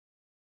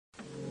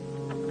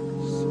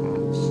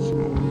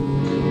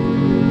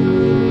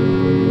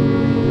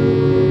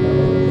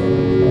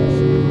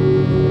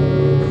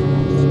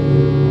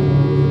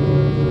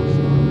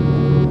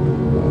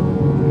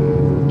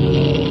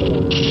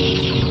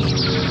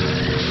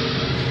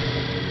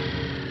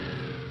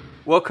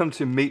Welcome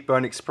to Meat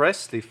Bone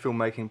Express, the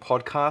filmmaking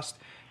podcast.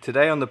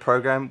 Today on the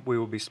program, we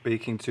will be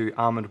speaking to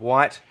Armond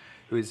White,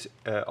 who is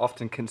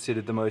often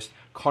considered the most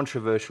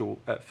controversial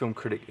film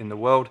critic in the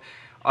world.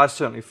 I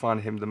certainly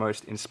find him the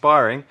most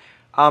inspiring.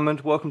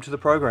 Armond, welcome to the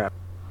program.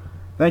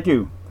 Thank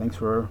you. Thanks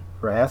for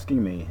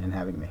asking me and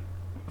having me.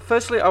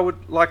 Firstly, I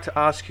would like to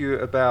ask you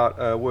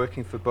about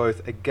working for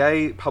both a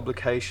gay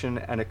publication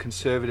and a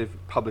conservative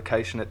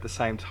publication at the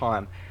same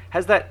time.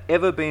 Has that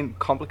ever been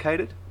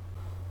complicated?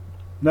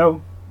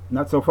 No,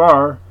 not so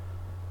far.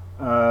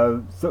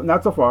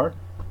 Not so far.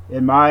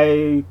 In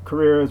my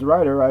career as a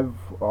writer, I've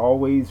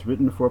always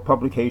written for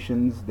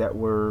publications that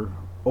were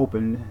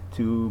open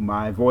to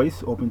my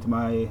voice, open to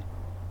my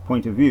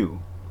point of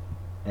view,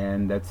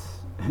 and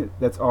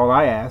that's all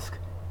I ask.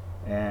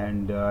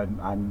 And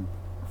I'm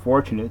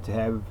fortunate to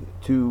have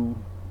two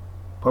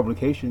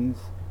publications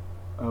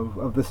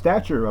of the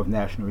stature of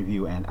National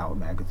Review and Out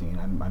magazine.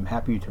 I'm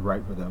happy to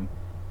write for them,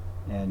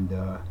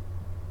 and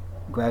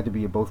glad to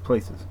be at both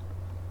places.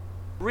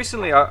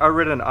 Recently, I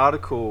read an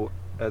article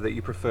that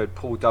you preferred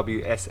Paul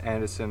W.S.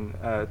 Anderson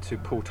to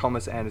Paul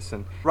Thomas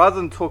Anderson. Rather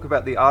than talk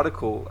about the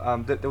article,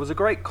 there was a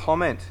great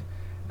comment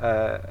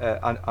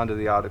under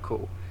the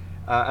article,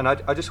 and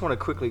I just want to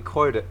quickly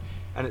quote it.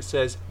 And it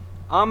says,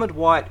 "Armond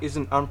White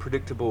isn't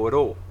unpredictable at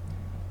all.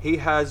 He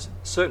has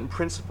certain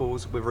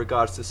principles with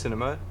regards to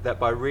cinema that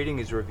by reading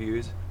his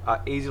reviews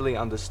are easily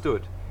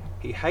understood.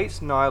 He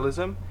hates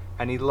nihilism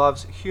and he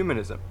loves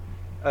humanism."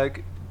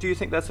 Do you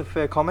think that's a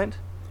fair comment?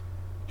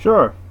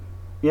 Sure.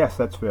 Yes,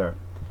 that's fair.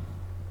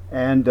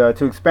 And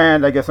to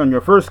expand, I guess, on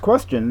your first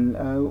question,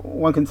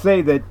 one can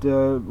say that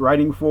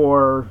writing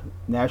for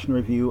National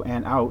Review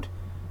and Out,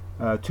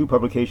 two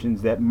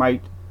publications that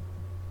might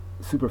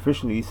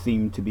superficially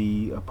seem to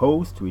be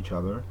opposed to each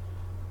other,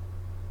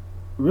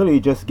 really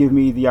just give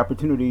me the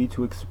opportunity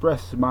to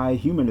express my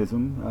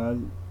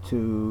humanism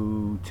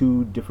to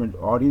two different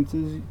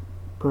audiences,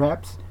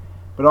 perhaps,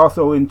 but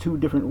also in two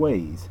different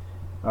ways.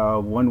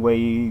 One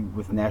way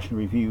with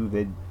National Review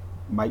that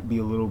might be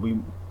a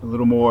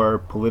little more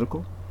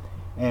political,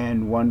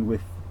 and one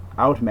with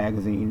Out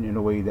magazine in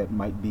a way that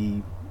might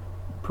be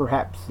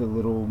perhaps a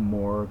little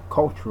more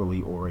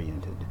culturally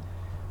oriented.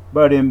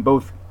 But in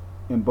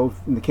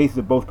the cases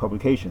of both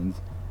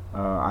publications,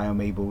 I am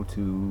able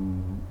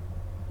to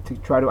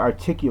try to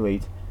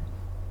articulate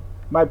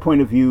my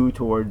point of view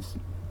towards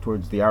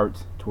the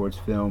arts, towards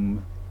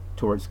film,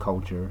 towards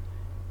culture,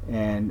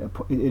 and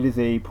it is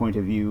a point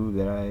of view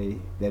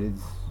that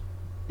is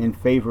in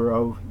favor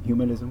of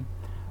humanism,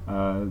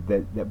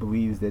 that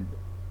believes that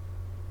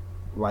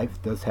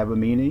life does have a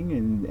meaning,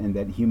 and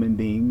that human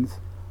beings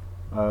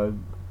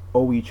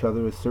owe each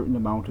other a certain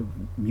amount of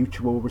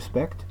mutual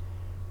respect,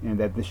 and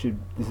that this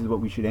is what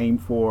we should aim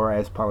for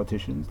as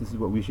politicians. This is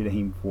what we should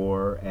aim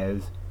for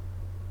as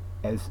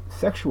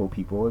sexual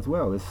people as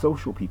well, as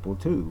social people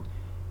too.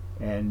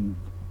 And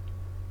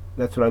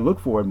that's what I look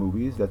for in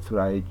movies. That's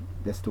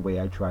the way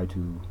I try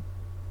to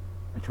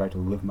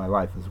live my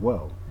life as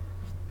well.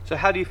 So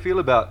how do you feel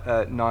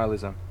about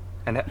nihilism?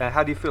 And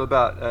how do you feel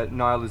about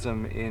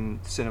nihilism in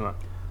cinema?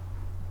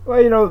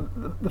 Well,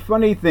 the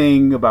funny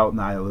thing about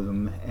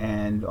nihilism,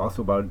 and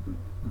also about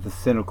the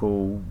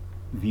cynical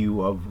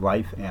view of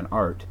life and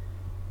art,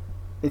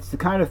 it's the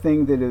kind of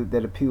thing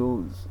that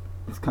appeals.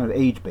 It's kind of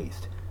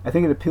age-based. I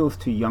think it appeals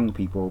to young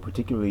people,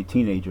 particularly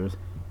teenagers,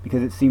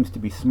 because it seems to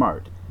be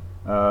smart.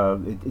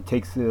 It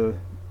takes an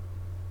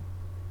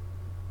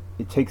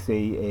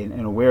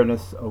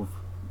awareness of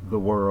the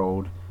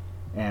world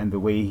and the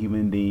way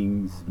human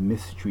beings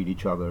mistreat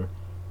each other,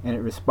 and it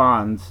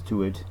responds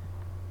to it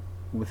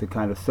with a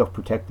kind of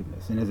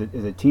self-protectiveness. And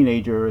as a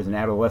teenager, as an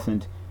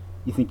adolescent,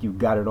 you think you've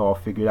got it all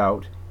figured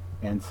out,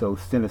 and so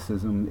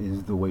cynicism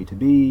is the way to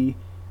be.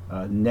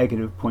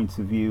 Negative points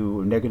of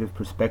view or negative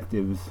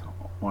perspectives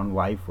on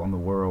life, on the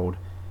world,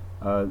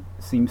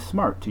 seem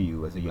smart to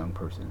you as a young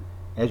person.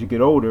 As you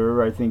get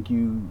older, I think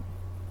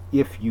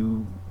if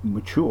you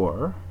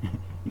mature,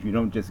 if you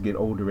don't just get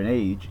older in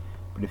age,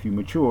 but if you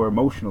mature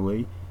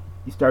emotionally,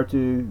 you start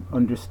to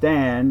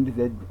understand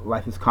that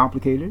life is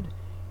complicated,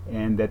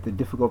 and that the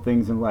difficult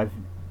things in life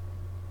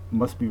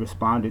must be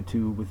responded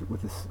to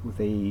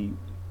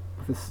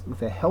in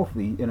a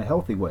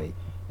healthy way,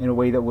 in a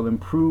way that will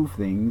improve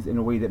things, in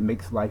a way that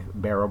makes life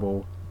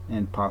bearable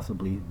and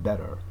possibly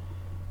better.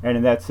 And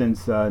in that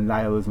sense,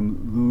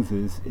 nihilism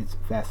loses its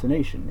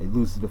fascination. It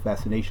loses the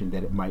fascination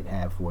that it might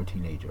have for a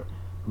teenager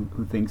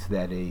who thinks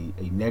that a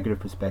negative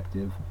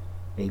perspective,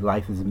 a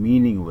life is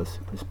meaningless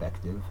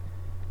perspective,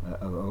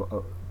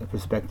 a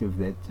perspective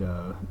that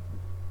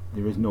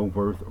there is no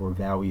worth or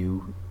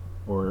value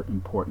or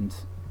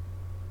importance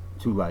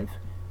to life,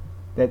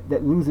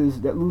 that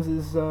loses it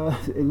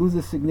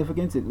loses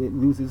significance. It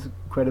loses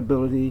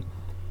credibility.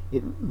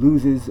 It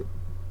loses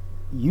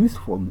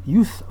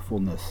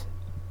usefulness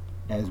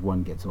as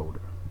one gets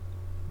older.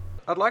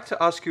 I'd like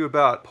to ask you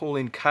about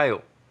Pauline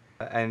Kael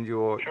and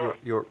your Sure.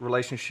 your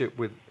relationship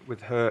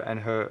with her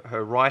and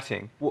her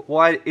writing.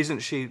 Why isn't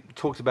she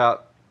talked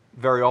about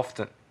very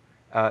often?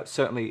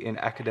 certainly in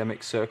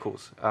academic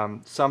circles.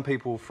 Some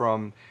people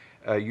from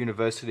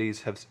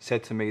universities have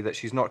said to me that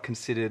she's not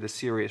considered a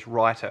serious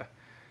writer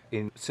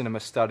in cinema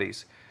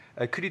studies.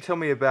 Could you tell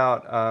me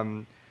about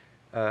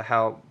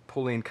how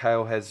Pauline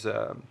Kael has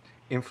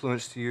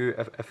influenced you,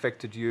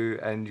 affected you,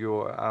 and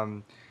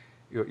your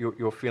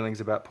feelings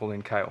about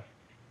Pauline Kael?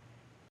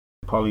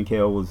 Pauline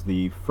Kael was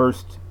the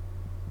first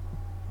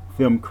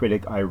film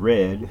critic I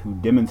read who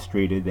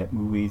demonstrated that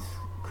movies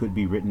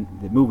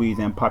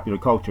and popular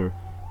culture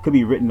could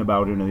be written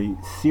about in a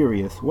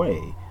serious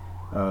way.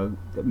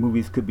 That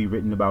movies could be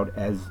written about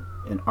as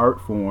an art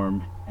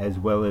form as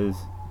well as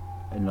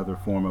another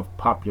form of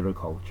popular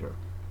culture.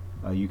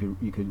 You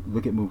could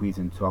look at movies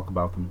and talk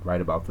about them,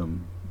 write about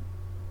them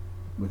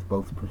with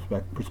both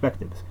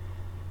perspectives.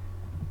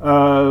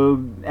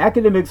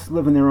 Academics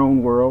live in their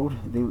own world.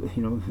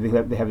 They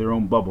have their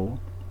own bubble,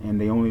 and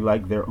they only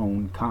like their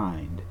own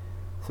kind.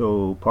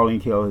 So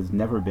Pauline Kael has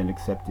never been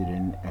accepted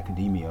in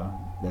academia.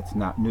 That's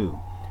not new.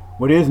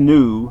 What is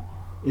new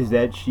is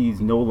that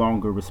she's no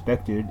longer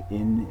respected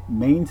in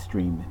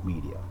mainstream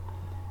media.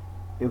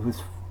 It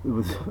was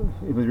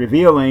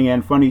revealing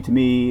and funny to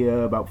me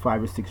about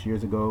 5 or 6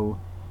 years ago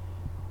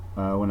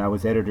when I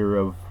was editor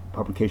of a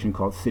publication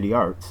called City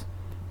Arts.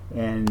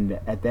 And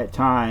at that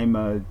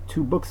time,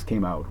 2 books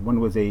came out. One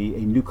was a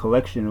new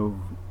collection of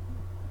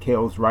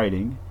Kael's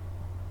writing,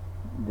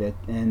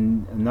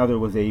 and another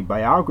was a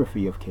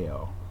biography of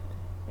Kael.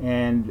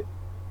 And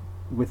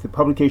with the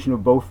publication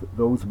of both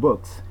those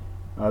books,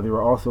 there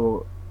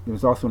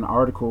was also an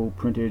article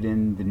printed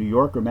in the New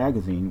Yorker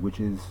magazine, which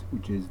is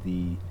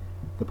the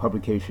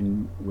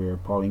publication where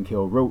Pauline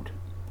Kael wrote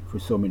for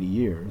so many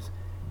years,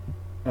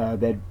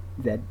 that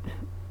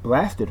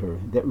blasted her,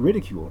 that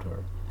ridiculed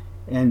her.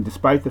 And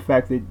despite the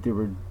fact that there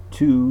were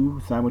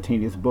 2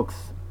 simultaneous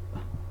books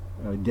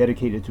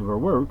dedicated to her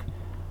work,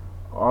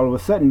 all of a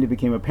sudden it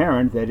became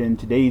apparent that in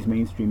today's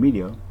mainstream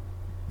media,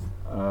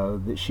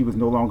 that she was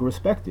no longer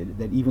respected,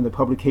 that even the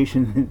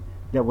publication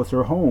that was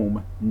her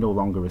home no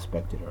longer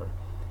respected her.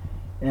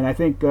 And I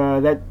think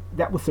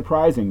that was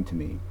surprising to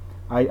me.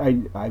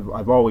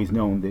 I've always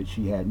known that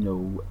she had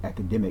no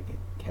academic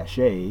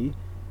cachet,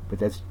 but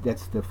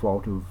that's the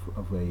fault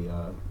of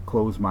a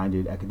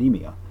closed-minded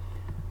academia.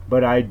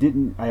 But I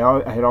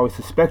had always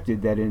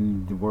suspected that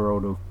in the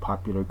world of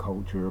popular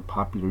culture,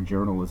 popular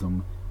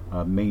journalism,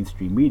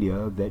 mainstream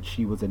media, that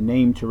she was a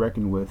name to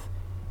reckon with,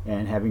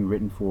 and having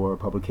written for a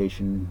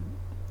publication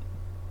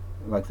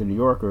like the New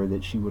Yorker,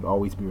 that she would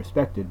always be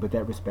respected. But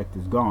that respect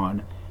is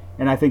gone,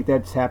 and I think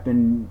that's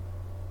happened.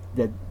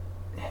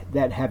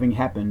 That having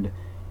happened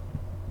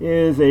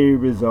is a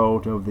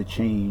result of the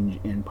change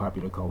in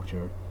popular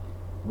culture,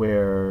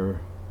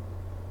 where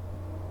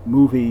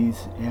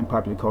movies and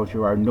popular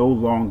culture are no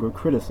longer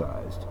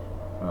criticized.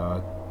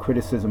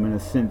 Criticism, in a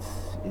sense,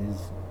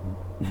 is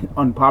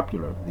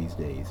unpopular these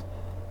days,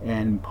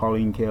 and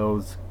Pauline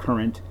Kael's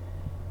current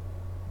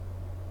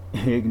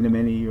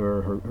ignominy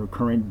or her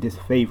current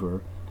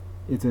disfavor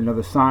is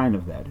another sign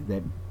of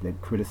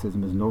that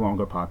criticism is no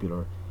longer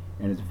popular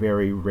and is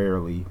very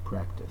rarely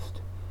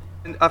practiced.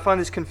 And I find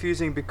this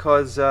confusing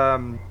because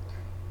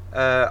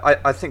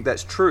I think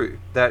that's true,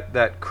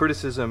 that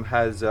criticism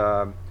has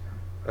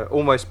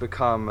almost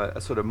become a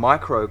sort of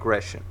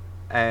microaggression,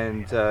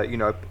 and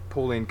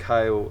Pauline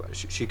Kael,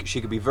 she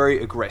could be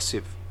very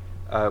aggressive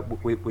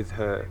with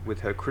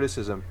her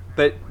criticism.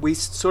 But we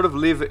sort of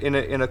live in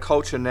a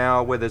culture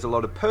now where there's a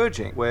lot of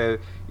purging, where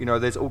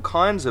there's all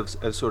kinds of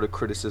sort of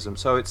criticism.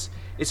 So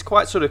it's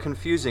quite sort of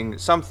confusing.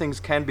 Some things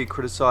can be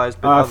criticized,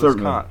 but others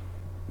can't.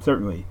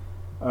 Certainly,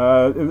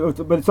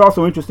 but it's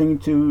also interesting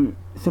to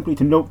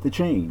note the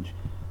change.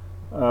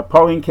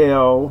 Pauline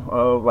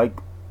Kael,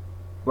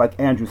 like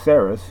Andrew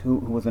Sarris, who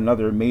was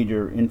another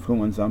major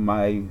influence on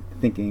my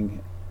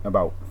thinking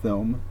about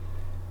film.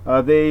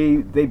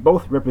 They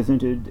both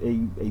represented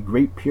a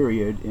great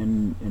period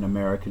in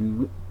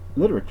American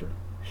literature,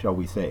 shall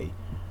we say.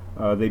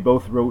 They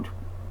both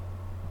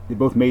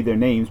made their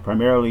names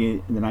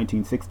primarily in the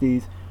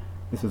 1960s.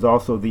 This is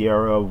also the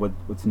era of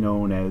what's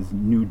known as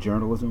new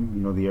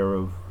journalism, the era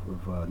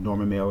of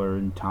Norman Mailer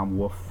and Tom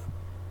Wolfe,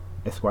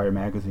 Esquire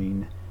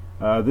magazine.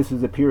 This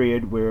is a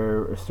period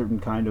where a certain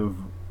kind of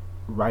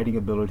writing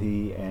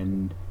ability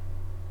and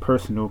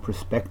personal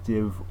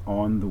perspective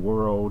on the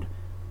world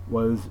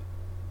was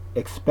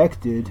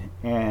expected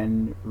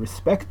and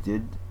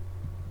respected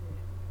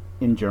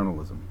in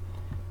journalism,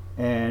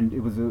 and it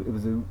was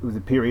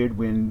a period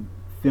when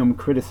film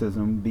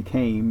criticism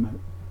became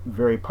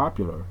very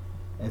popular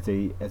as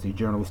a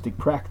journalistic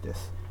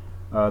practice.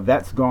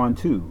 That's gone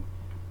too,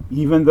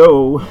 even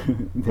though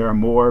there are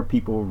more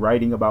people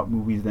writing about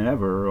movies than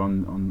ever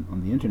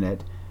on the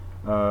internet.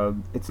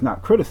 It's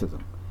not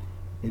criticism.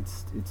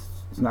 It's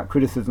not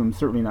criticism.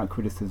 Certainly not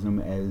criticism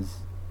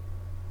as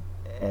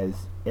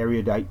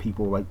erudite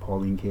people like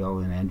Pauline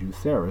Kael and Andrew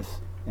Sarris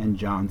and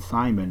John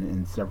Simon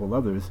and several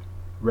others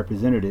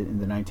represented it in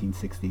the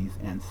 1960s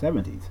and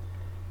 70s,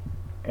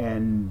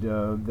 and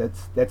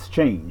that's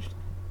changed,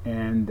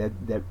 and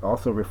that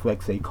also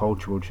reflects a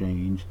cultural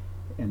change,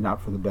 and not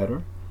for the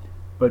better.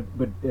 But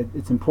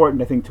it's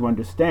important, I think, to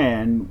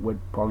understand what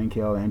Pauline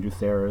Kael, Andrew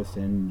Sarris,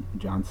 and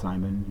John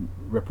Simon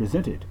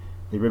represented.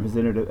 They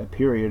represented a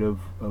period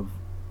of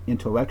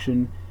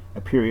intellection,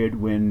 a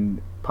period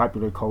when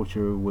popular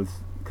culture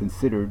was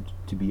considered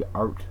to be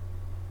art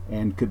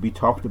and could be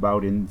talked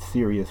about in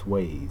serious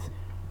ways.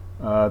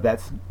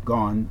 That's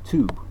gone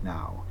too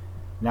now.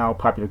 Now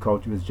popular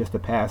culture is just a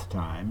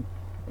pastime,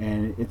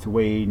 and it's a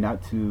way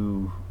not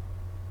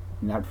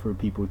for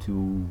people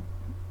to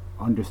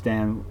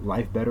understand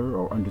life better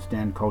or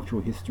understand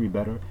cultural history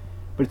better,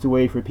 but it's a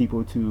way for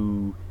people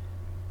to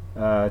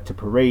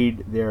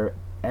parade their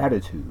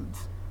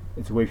attitudes.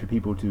 It's a way for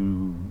people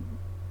to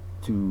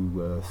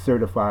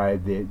certify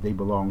that they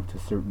belong to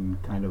certain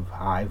kind of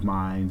hive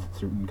minds,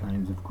 certain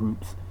kinds of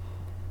groups.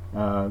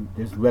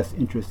 There's less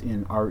interest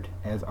in art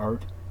as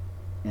art,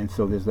 and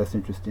so there's less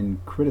interest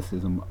in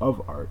criticism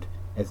of art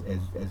as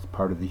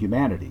part of the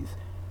humanities.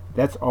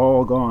 That's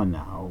all gone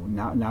now.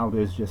 Now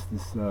there's just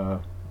this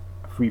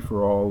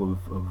free-for-all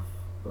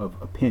of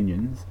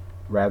opinions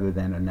rather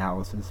than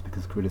analysis,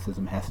 because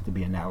criticism has to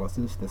be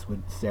analysis. That's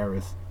what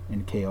Sarris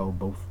and Kael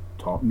both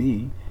taught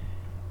me.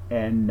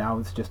 And now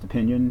it's just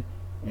opinion,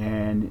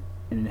 and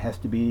it has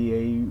to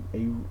be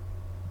an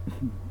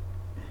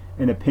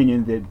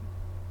opinion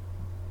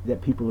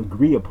that people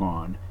agree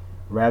upon,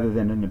 rather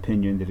than an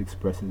opinion that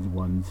expresses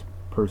one's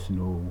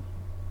personal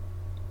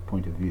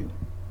point of view.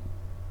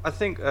 I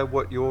think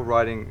what your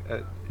writing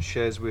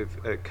shares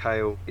with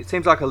Kael, it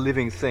seems like a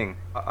living thing.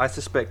 I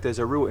suspect there's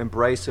a real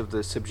embrace of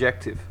the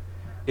subjective.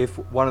 If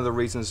one of the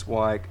reasons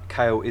why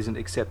Kael isn't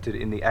accepted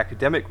in the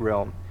academic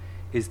realm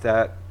is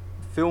that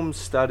film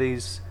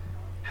studies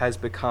has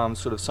become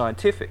sort of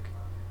scientific,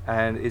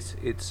 and it's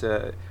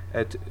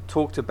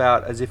talked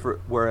about as if it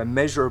were a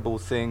measurable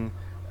thing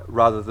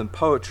rather than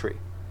poetry.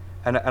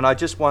 And I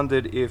just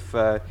wondered if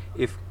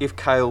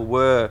Kael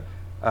were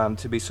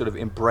to be sort of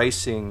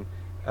embracing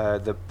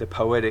the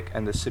poetic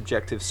and the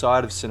subjective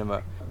side of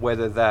cinema,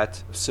 whether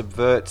that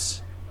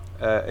subverts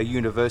a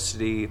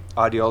university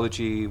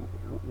ideology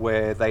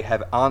where they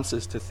have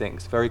answers to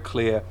things, very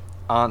clear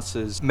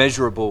answers,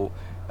 measurable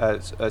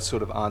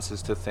sort of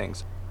answers to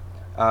things.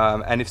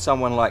 And if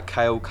someone like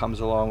Kael comes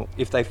along,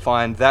 if they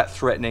find that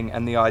threatening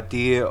and the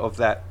idea of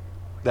that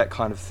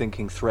kind of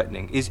thinking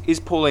threatening, is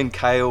Pauline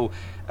Kael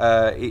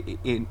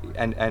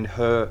and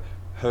her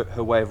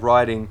way of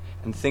writing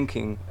and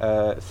thinking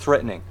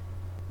threatening?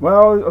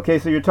 Well, okay,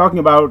 so you're talking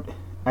about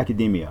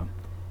academia,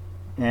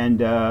 and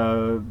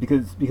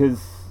because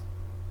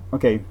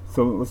okay,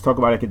 so let's talk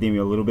about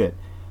academia a little bit.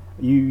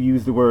 You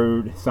use the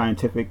word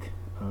scientific.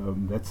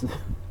 That's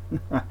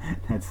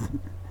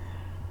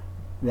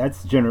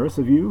that's generous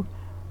of you,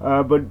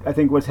 but I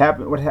think what's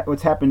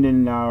happened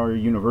in our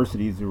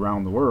universities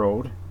around the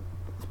world,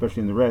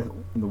 especially in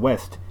the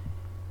West,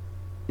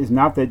 is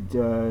not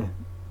that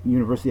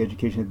university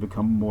education has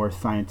become more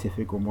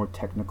scientific or more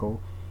technical.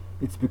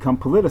 It's become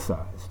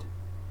politicized.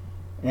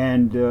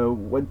 And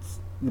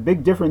what's the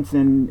big difference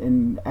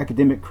in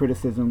academic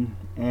criticism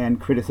and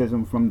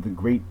criticism from the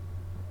great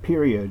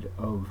period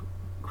of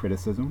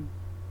criticism,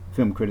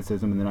 film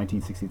criticism in the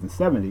 1960s and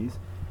 70s,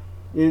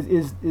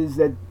 is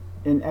that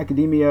in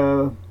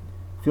academia,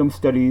 film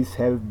studies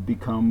have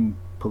become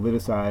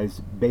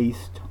politicized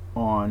based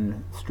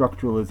on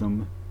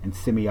structuralism and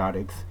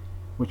semiotics,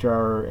 which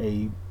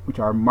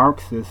are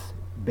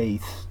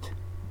Marxist-based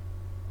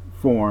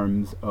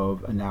forms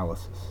of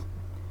analysis.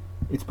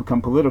 It's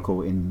become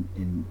political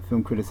in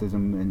film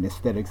criticism, and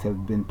aesthetics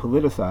have been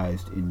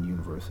politicized in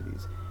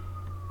universities.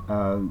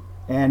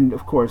 And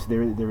of course,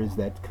 there is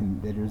that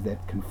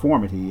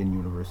conformity in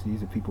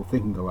universities of people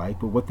thinking alike.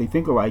 But what they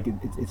think alike,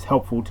 it's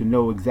helpful to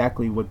know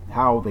exactly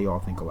how they all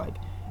think alike.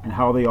 And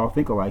how they all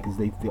think alike is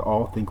they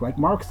all think like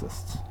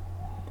Marxists,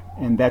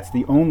 and that's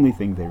the only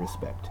thing they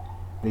respect.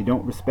 They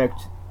don't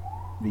respect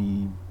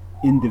the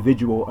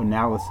individual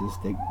analysis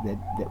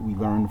that we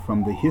learn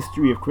from the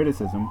history of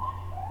criticism.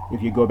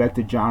 If you go back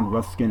to John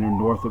Ruskin or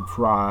Northrop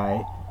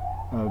Frye,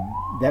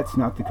 that's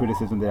not the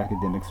criticism that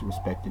academics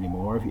respect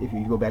anymore. If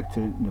you go back to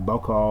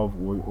Nabokov,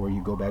 or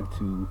you go back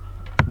to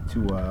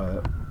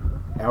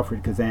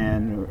Alfred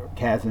Kazan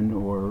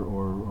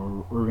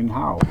or Irving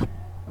Howe,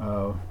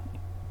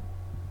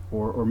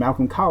 or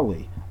Malcolm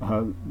Cowley,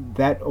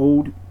 that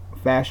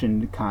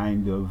old-fashioned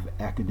kind of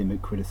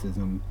academic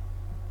criticism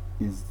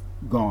is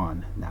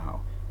gone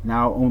now.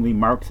 Now only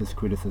Marxist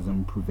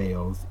criticism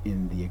prevails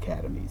in the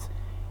academies.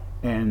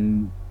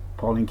 And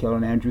Pauline Kael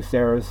and Andrew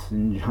Sarris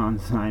and John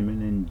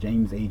Simon and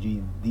James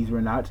Agee, these were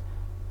not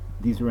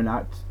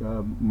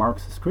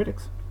Marxist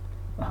critics.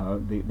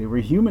 They were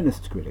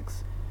humanist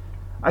critics.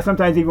 I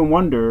sometimes even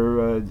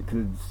wonder,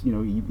 because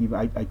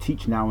I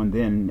teach now and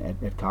then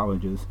at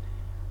colleges,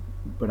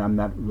 but I'm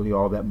not really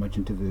all that much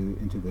into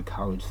the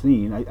college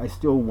scene. I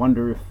still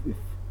wonder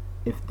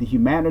if the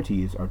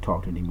humanities are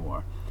taught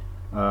anymore.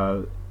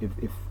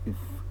 If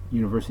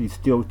universities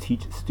still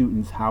teach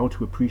students how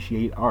to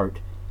appreciate art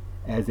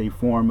as a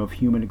form of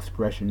human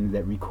expression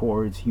that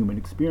records human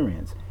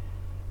experience,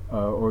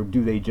 or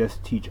do they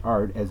just teach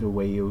art as a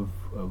way of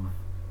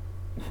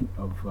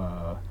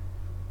of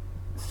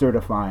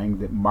certifying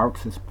that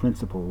Marxist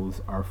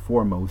principles are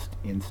foremost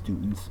in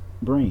students'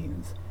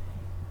 brains.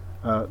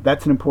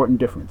 That's an important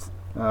difference.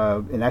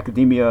 In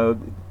academia,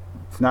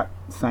 it's not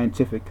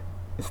scientific.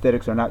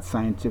 Aesthetics are not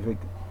scientific.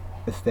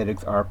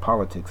 Aesthetics are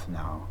politics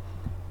now.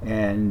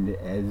 And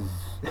as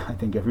I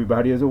think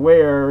everybody is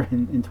aware,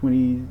 in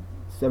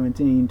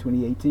 2017,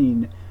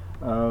 2018,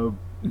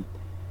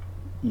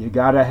 you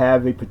gotta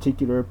have a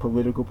particular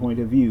political point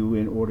of view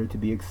in order to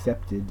be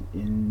accepted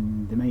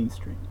in the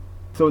mainstream.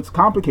 So it's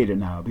complicated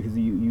now because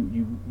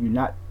you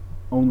not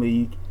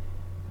only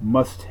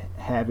must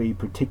have a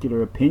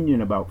particular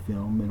opinion about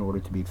film in order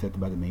to be accepted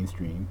by the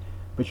mainstream,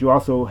 but you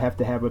also have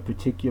to have a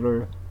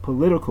particular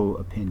political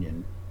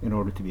opinion in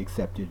order to be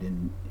accepted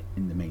in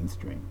the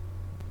mainstream.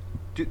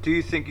 Do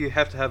you think you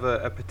have to have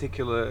a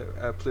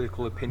particular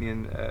political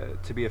opinion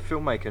to be a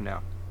filmmaker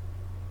now?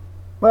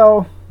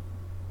 Well,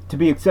 to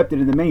be accepted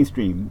in the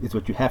mainstream is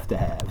what you have to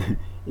have.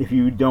 If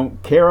you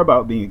don't care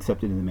about being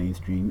accepted in the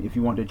mainstream, if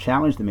you want to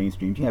challenge the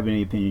mainstream, you have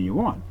any opinion you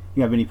want,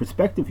 you have any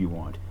perspective you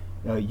want,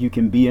 you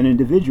can be an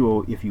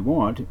individual if you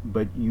want,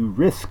 but you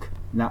risk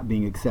not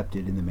being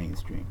accepted in the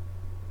mainstream.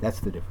 That's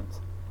the difference.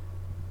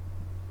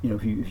 You know,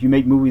 if you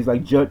make movies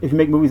like Judd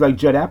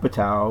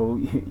Apatow,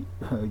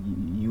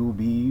 you'll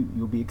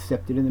be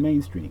accepted in the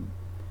mainstream.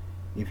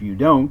 If you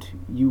don't,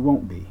 you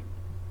won't be.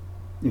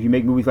 If you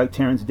make movies like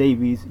Terrence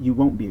Davies, you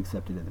won't be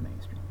accepted in the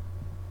mainstream.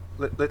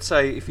 Let's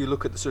say if you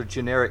look at the sort of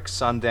generic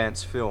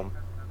Sundance film,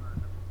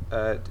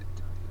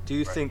 do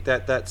you think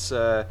that that's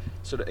sort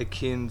of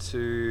akin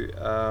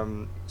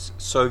to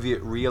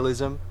Soviet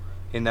realism,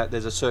 in that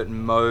there's a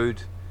certain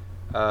mode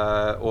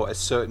or a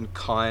certain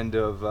kind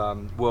of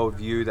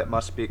worldview that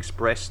must be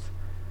expressed,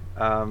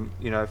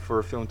 for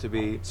a film to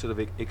be sort of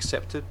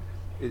accepted?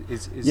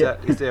 Is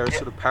there a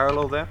sort of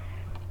parallel there?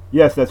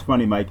 Yes, that's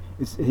funny, Mike.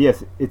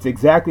 It's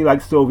exactly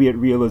like Soviet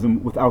realism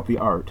without the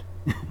art.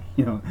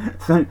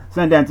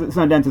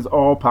 Sundance is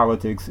all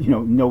politics.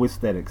 No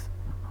aesthetics,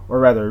 or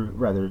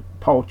rather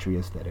paltry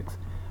aesthetics.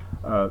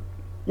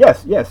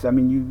 Yes. I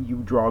mean, you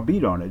draw a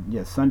beat on it.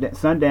 Yes,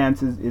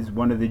 Sundance is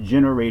one of the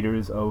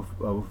generators of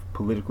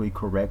politically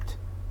correct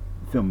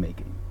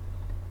filmmaking,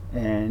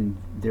 and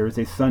there is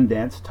a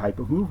Sundance type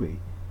of movie.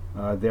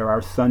 There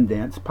are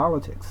Sundance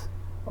politics.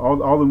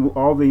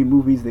 All the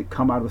movies that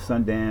come out of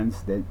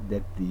Sundance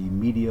that the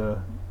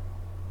media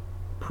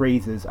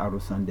praises out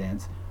of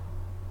Sundance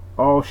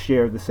all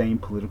share the same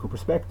political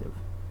perspective.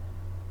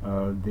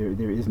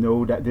 There is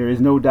no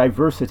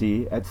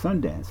diversity at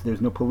Sundance.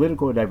 There's no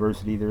political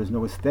diversity. There is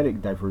no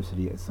aesthetic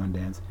diversity at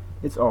Sundance.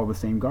 It's all the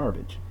same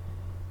garbage.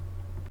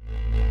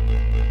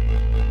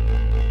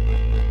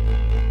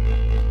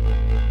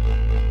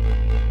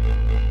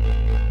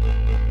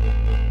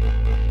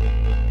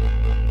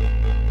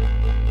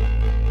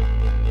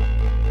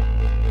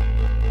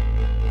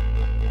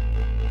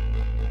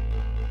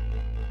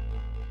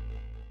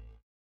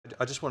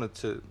 I just wanted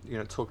to,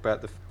 talk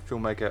about the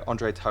filmmaker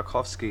Andrei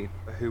Tarkovsky,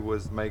 who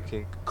was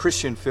making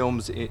Christian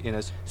films in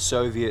a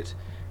Soviet,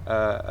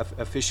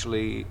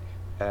 officially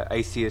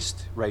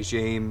atheist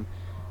regime,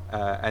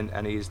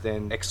 and he is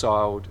then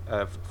exiled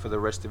for the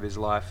rest of his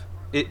life.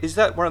 Is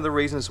that one of the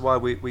reasons why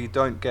we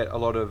don't get a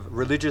lot of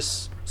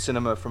religious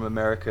cinema from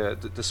America,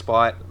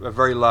 despite a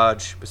very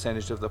large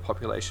percentage of the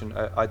population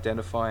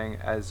identifying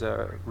as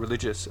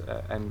religious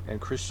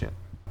and Christian?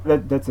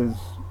 That's as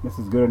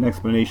good an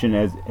explanation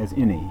as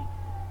any.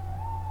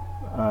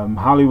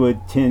 Hollywood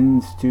being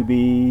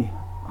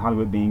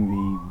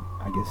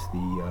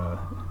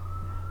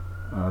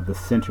the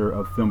center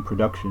of film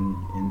production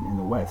in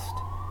the West.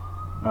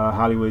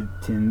 Hollywood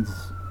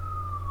tends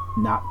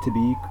not to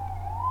be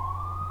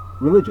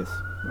religious.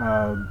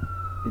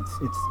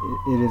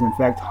 It is in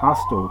fact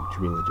hostile to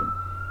religion.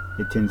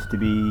 It tends to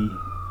be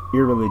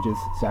irreligious,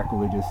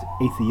 sacrilegious,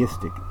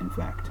 atheistic, in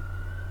fact.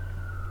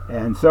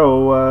 And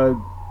so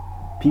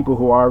people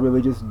who are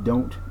religious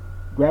don't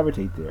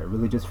gravitate there.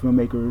 Religious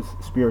filmmakers,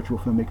 spiritual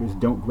filmmakers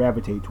don't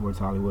gravitate towards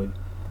Hollywood.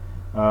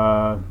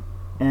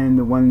 And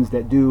the ones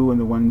that do, and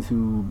the ones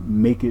who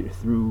make it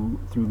through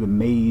the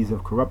maze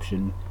of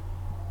corruption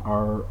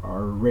are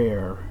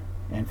rare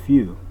and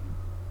few.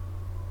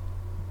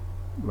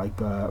 Like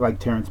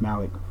Terrence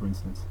Malick, for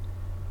instance.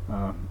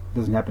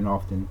 Doesn't happen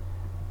often,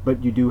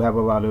 but you do have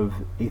a lot of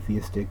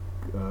atheistic,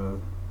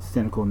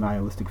 cynical,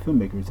 nihilistic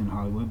filmmakers in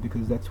Hollywood,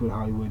 because that's what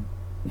Hollywood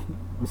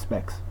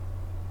respects.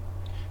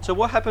 So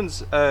what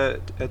happens to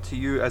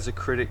you as a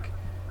critic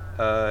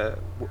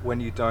when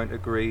you don't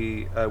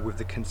agree with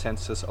the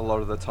consensus a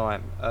lot of the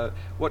time?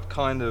 What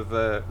kind of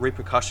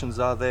repercussions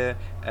are there,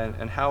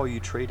 and how are you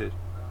treated?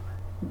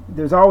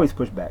 There's always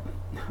pushback.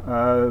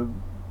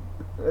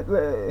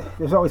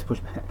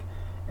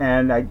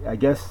 And I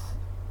guess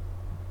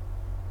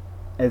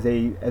as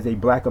a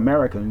black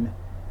American,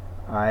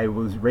 I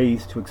was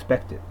raised to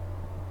expect it,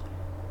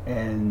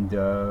 and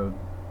to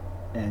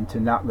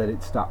not let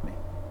it stop me.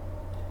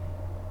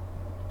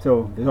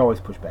 So there's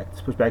always pushback.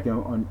 There's pushback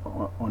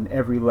on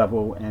every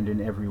level and in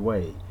every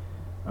way.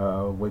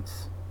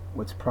 What's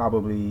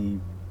probably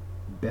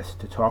best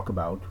to talk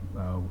about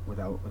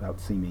without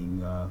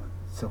seeming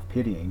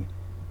self-pitying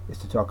is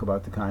to talk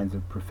about the kinds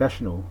of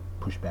professional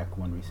pushback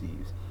one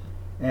receives.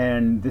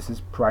 And this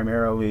is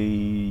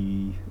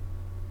primarily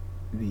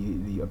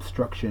the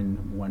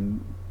obstruction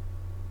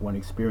one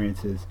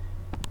experiences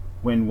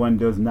when one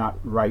does not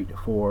write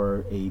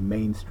for a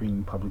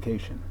mainstream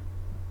publication.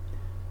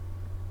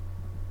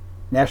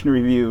 National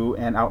Review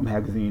and Out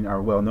Magazine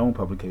are well-known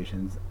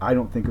publications. I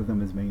don't think of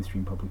them as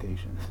mainstream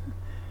publications.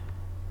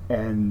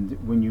 And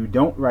when you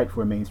don't write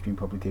for a mainstream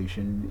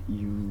publication,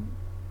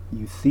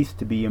 you cease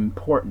to be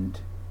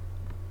important,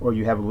 or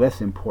you have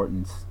less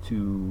importance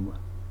to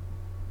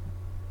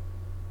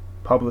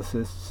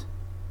publicists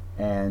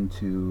and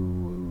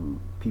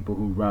to people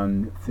who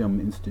run film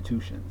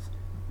institutions.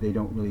 They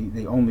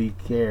only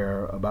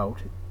care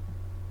about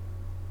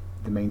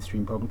the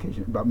mainstream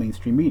publication, about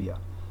mainstream media.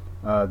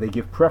 They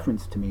give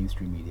preference to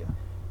mainstream media.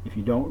 If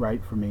you don't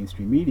write for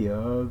mainstream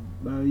media,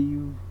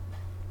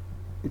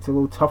 it's a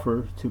little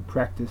tougher to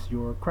practice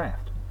your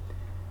craft,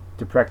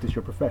 to practice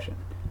your profession.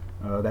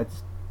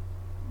 That's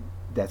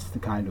the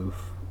kind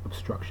of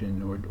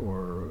obstruction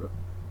or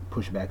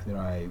pushback that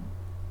I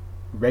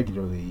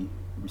regularly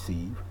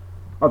receive.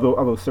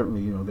 Although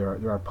certainly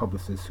there are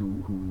publicists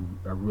who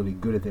are really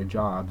good at their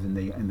jobs, and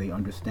they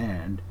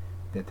understand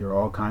that there are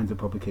all kinds of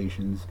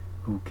publications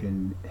who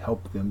can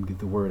help them get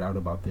the word out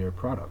about their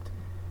product.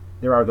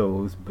 There are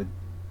those, but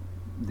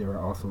there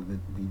are also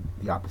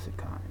the opposite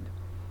kind.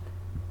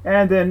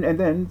 And then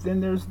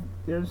there's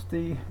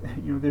the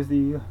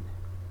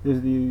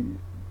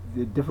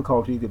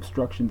difficulty, the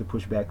obstruction, the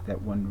pushback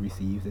that one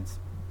receives.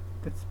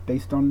 That's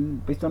based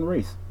on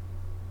race.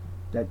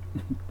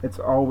 That's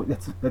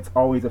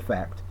always a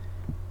fact,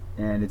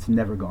 and it's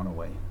never gone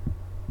away.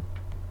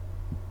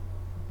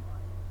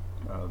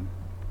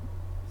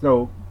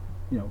 So,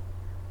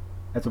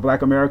 as a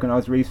black American, I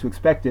was raised to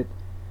expect it.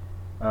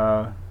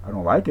 I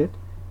don't like it,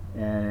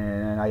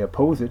 and I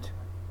oppose it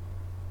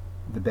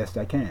the best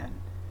I can.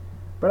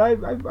 But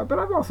I've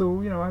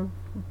also,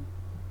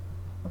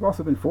 I've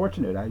also been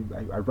fortunate.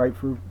 I write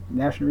for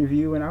National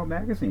Review and Out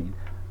Magazine.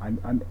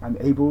 I'm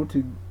able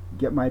to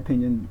get my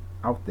opinion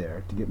out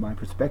there, to get my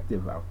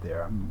perspective out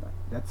there.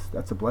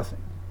 That's a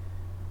blessing.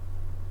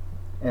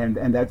 And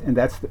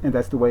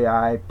that's the way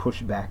I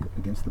push back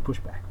against the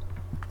pushback.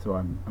 So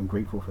I'm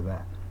grateful for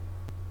that.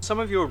 Some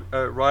of your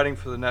writing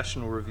for the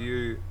National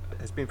Review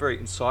has been very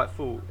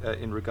insightful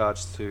in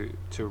regards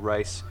to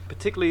race,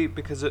 particularly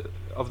because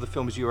of the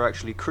films you are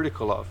actually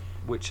critical of,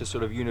 which are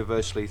sort of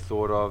universally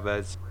thought of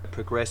as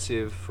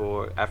progressive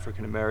for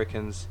African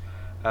Americans,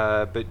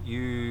 but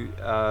you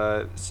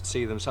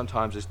see them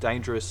sometimes as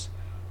dangerous,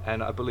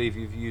 and I believe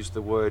you've used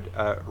the word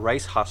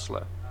race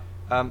hustler.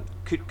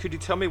 Could you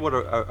tell me what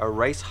a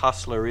race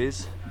hustler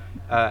is,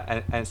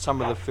 and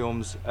some of the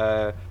films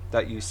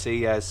that you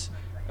see as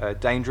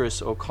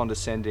dangerous or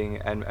condescending,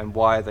 and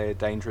why they are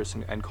dangerous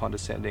and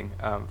condescending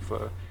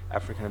for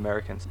African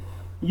Americans?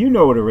 You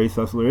know what a race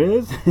hustler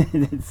is.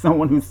 It's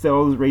someone who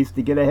sells race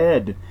to get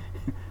ahead.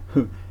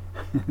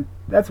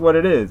 That's what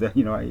it is.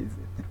 You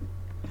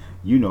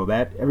know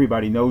that.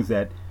 Everybody knows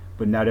that,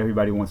 but not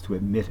everybody wants to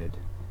admit it.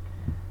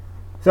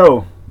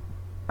 So,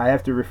 I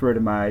have to refer to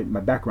my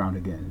background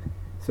again.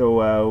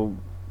 So,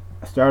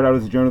 I started out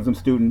as a journalism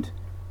student.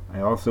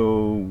 I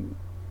also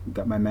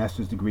got my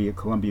master's degree at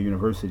Columbia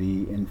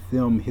University in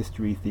film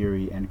history,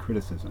 theory, and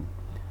criticism.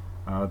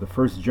 The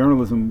first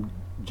journalism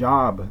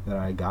job that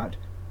I got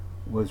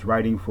was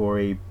writing for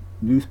a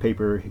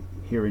newspaper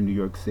here in New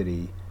York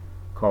City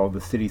called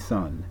the City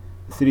Sun.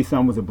 The City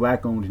Sun was a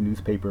black-owned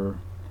newspaper,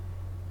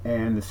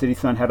 and the City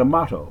Sun had a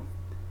motto.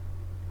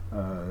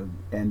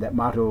 And that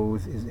motto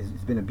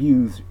has been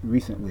abused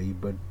recently,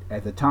 but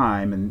at the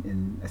time,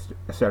 and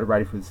I started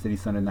writing for the City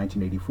Sun in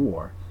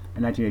 1984.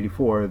 In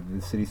 1984,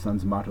 the City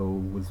Sun's motto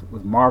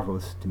was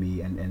marvelous to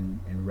me and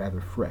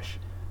rather fresh.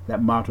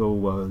 That motto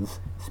was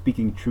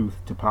 "Speaking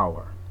truth to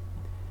power."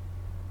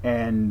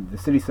 And the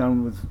City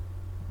Sun was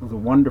a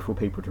wonderful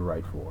paper to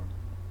write for,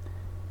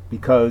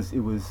 because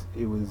it was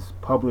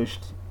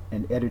published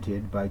and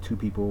edited by two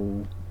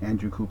people,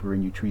 Andrew Cooper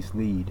and Utrice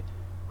Lead,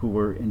 who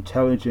were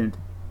intelligent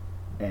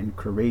and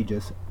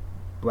courageous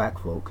black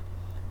folk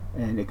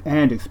and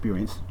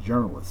experienced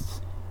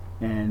journalists.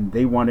 And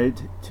they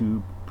wanted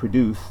to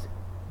produce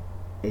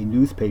a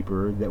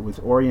newspaper that was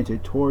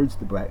oriented towards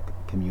the black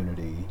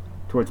community,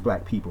 towards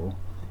black people,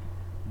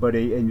 but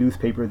a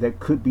newspaper that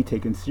could be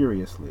taken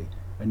seriously,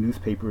 a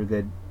newspaper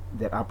that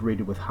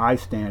operated with high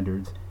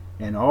standards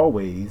and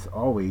always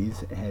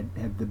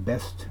had the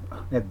best,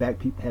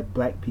 had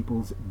black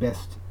people's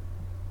best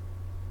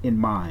in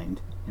mind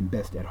and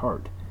best at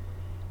heart.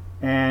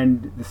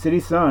 And the City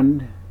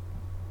Sun,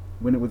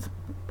 when it was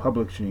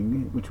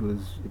publishing, which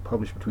was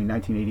published between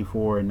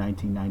 1984 and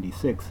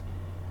 1996,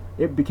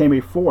 it became a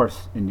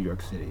force in New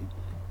York City.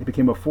 It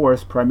became a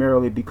force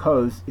primarily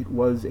because it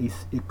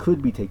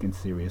could be taken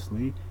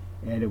seriously,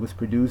 and it was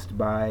produced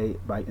by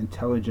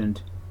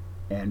intelligent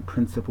and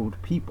principled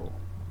people.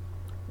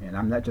 And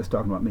I'm not just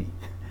talking about me.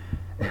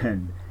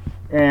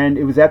 And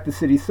it was at the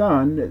City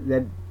Sun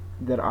that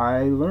that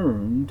I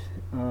learned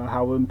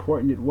how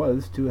important it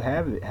was to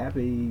have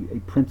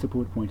a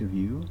principled point of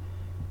view,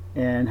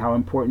 and how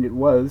important it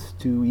was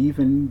to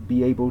even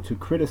be able to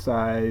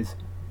criticize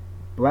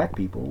black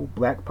people,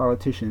 black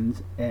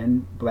politicians,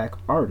 and black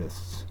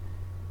artists,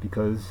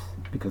 because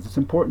it's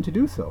important to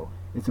do so.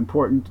 It's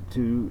important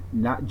to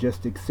not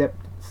just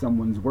accept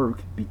someone's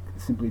work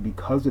simply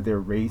because of their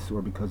race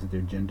or because of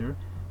their gender,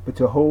 but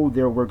to hold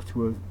their work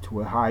to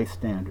a high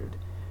standard.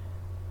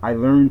 I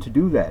learned to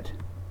do that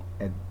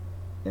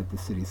at the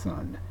City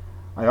Sun.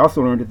 I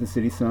also learned at the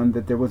City Sun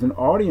that there was an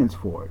audience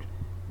for it,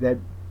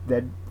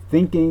 that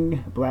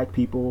thinking black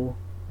people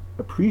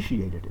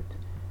appreciated it.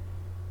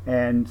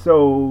 And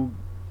so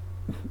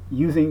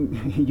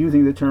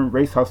using the term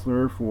race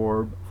hustler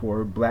for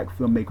black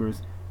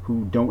filmmakers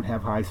who don't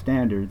have high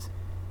standards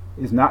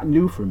is not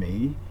new for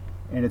me,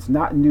 and it's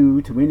not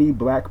new to any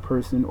black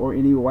person or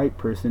any white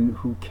person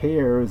who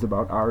cares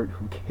about art,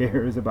 who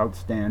cares about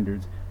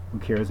standards, who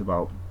cares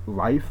about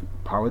life,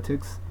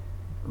 politics,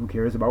 who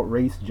cares about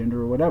race,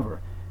 gender, or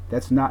whatever.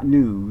 That's not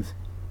news.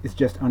 It's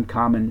just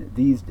uncommon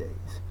these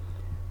days.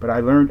 But I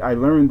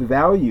learned the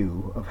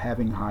value of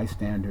having high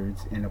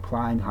standards and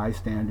applying high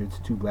standards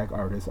to black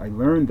artists. I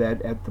learned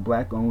that at the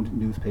black-owned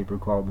newspaper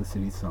called the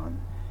City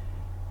Sun.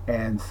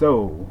 And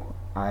so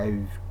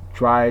I've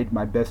tried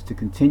my best to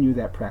continue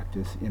that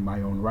practice in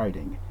my own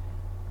writing.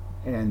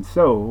 And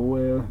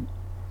so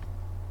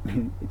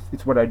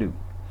it's what I do.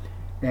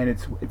 And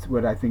it's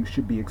what I think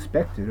should be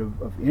expected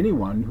of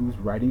anyone who's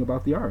writing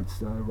about the arts.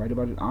 Write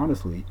about it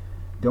honestly.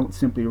 Don't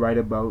simply write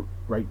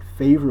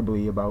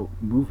favorably about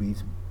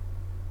movies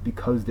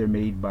because they're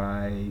made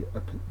by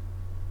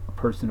a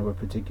person of a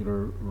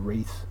particular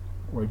race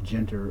or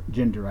gender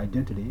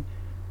identity.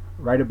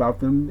 Write about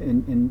them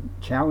and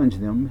challenge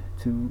them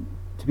to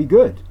be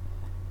good.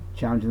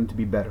 Challenge them to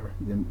be better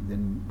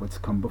than what's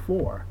come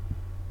before.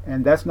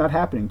 And that's not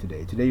happening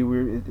today. Today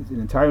it's an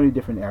entirely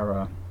different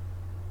era.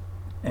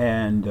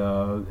 And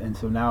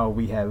so now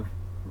we have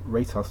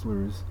race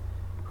hustlers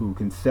who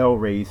can sell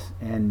race,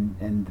 and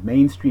the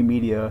mainstream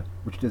media,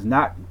 which does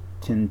not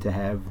tend to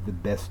have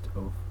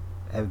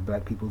have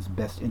black people's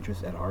best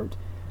interests at heart,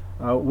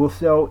 will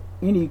sell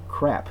any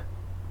crap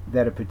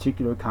that a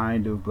particular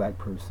kind of black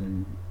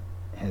person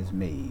has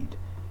made.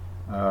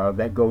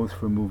 That goes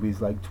for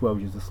movies like 12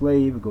 Years a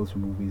Slave. It goes for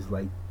movies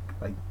like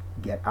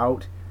Get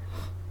Out.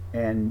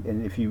 And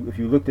if you've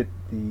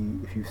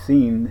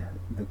seen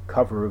the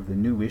cover of the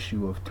new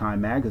issue of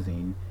Time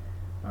magazine,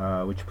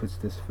 which puts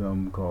this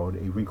film called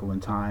A Wrinkle in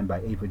Time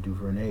by Ava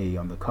DuVernay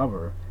on the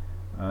cover,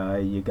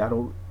 you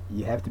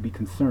have to be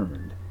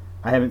concerned.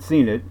 I haven't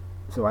seen it,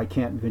 so I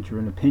can't venture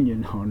an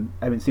opinion on.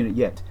 I haven't seen it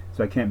yet,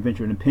 so I can't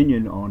venture an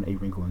opinion on A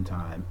Wrinkle in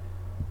Time.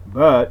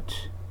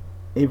 But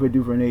Ava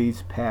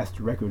DuVernay's past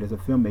record as a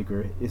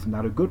filmmaker is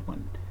not a good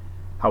one.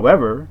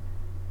 However,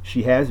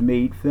 she has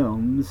made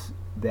films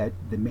that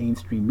the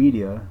mainstream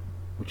media,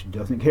 which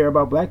doesn't care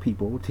about black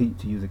people, to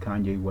use a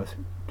Kanye West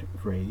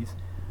phrase,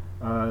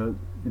 the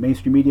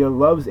mainstream media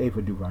loves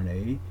Ava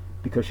DuVernay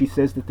because she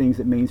says the things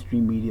that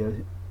mainstream media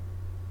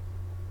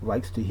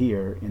likes to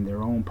hear in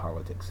their own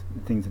politics,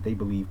 the things that they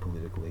believe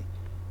politically.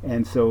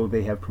 And so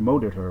they have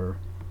promoted her,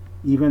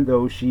 even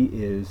though she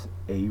is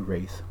a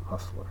race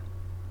hustler.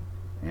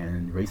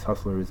 And race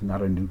hustler is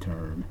not a new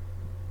term.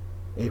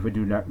 Ava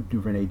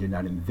DuVernay did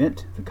not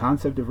invent the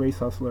concept of race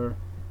hustler,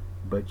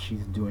 but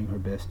she's doing her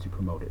best to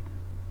promote it.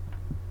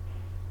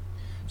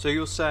 So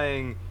you're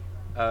saying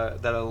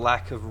that a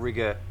lack of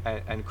rigor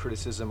and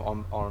criticism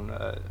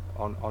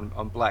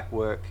on black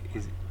work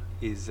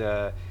is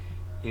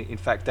in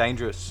fact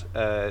dangerous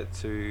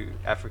to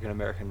African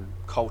American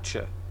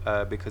culture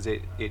because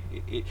it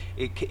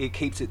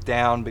keeps it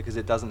down because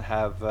it doesn't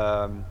have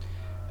the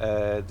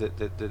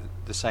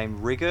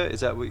same rigor.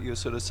 Is that what you're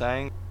sort of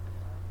saying?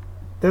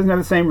 Doesn't have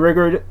the same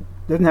rigor.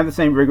 Doesn't have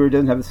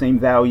the same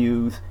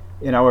values.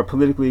 In our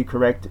politically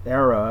correct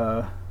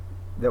era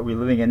that we're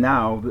living in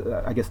now,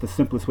 I guess the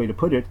simplest way to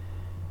put it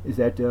is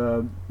that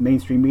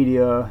mainstream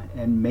media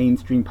and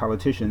mainstream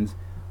politicians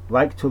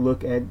like to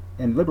look at,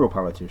 and liberal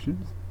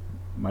politicians,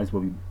 might as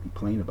well be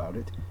plain about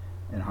it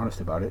and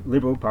honest about it,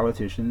 liberal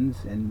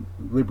politicians and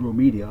liberal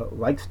media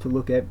likes to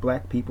look at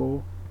black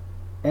people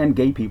and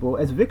gay people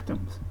as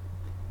victims.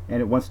 And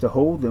it wants to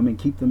hold them and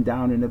keep them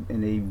down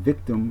in a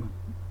victim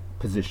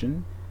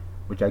position,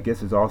 which I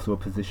guess is also a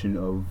position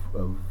of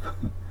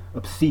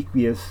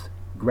obsequious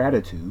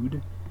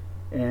gratitude,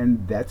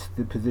 and that's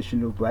the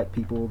position of black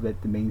people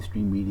that the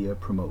mainstream media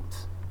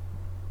promotes.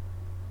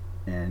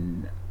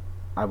 And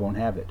I won't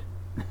have it.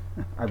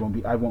 I won't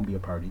be a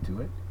party to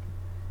it.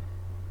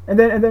 And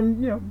then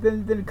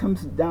it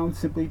comes down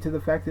simply to the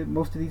fact that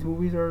most of these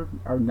movies are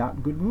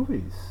not good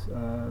movies.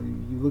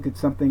 You look at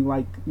something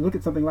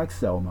like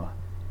Selma,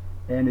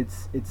 and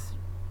it's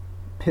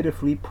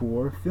pitifully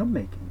poor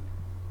filmmaking.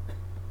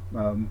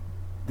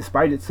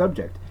 Despite its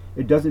subject,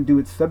 it doesn't do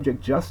its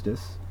subject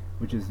justice,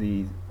 which is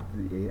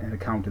an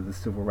account of the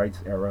civil rights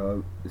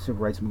era, the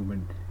civil rights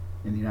movement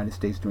in the United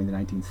States during the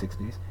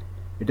 1960s.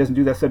 It doesn't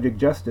do that subject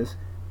justice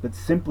but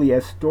simply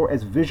as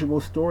visual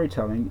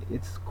storytelling,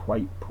 it's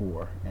quite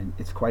poor and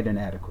it's quite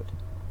inadequate.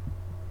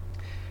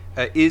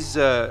 Is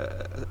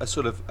a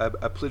sort of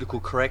a political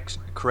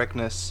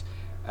correctness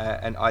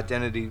and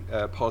identity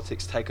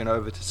politics taken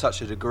over to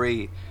such a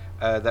degree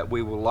that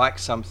we will like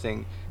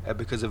something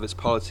because of its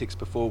politics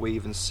before we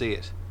even see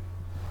it?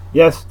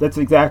 Yes, that's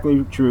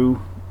exactly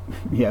true.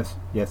 yes,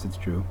 it's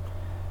true.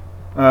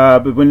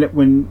 But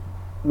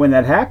when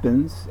that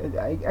happens,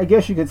 I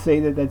guess you could say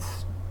that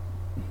that's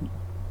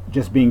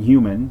just being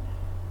human.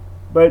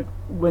 But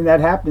when that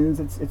happens,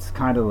 it's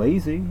kind of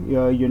lazy.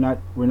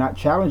 We're not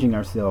challenging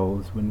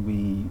ourselves when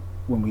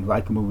we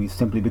like a movie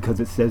simply because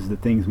it says the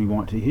things we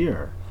want to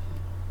hear.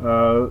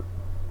 The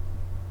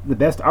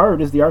best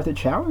art is the art that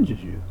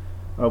challenges you.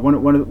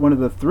 One of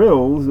the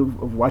thrills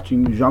of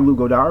watching Jean-Luc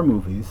Godard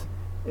movies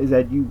is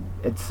that you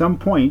at some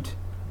point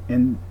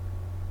and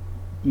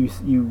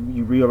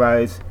you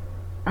realize,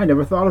 I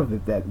never thought of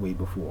it that way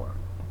before.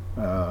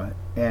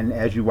 And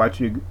as you watch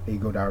a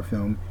Godard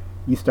film,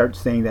 you start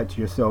saying that to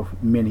yourself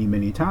many,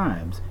 many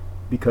times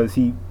because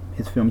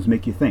his films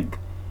make you think.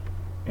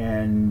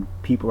 And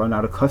people are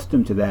not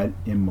accustomed to that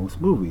in most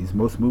movies.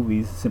 Most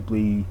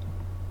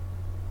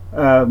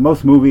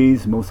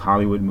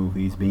Hollywood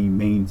movies, being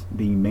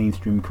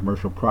mainstream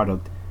commercial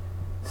product,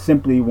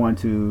 simply want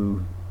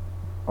to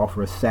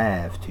offer a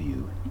salve to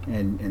you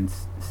and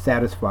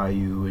satisfy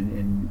you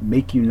and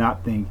make you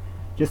not think,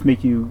 just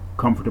make you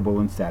comfortable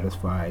and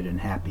satisfied and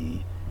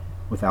happy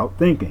without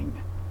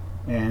thinking.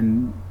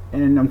 And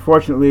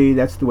unfortunately,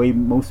 that's the way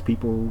most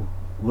people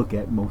look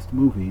at most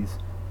movies.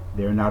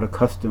 They're not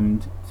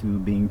accustomed to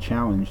being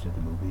challenged at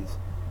the movies.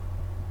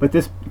 But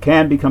this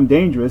can become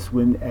dangerous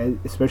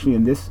especially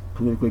in this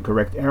politically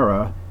correct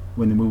era,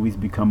 when the movies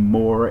become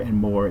more and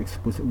more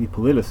explicitly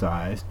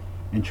politicized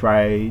and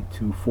try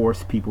to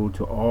force people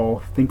to all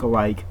think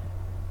alike,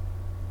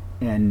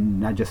 and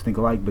not just think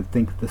alike, but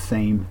think the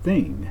same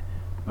thing.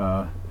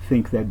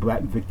 Think that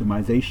black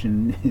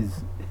victimization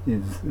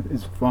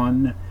is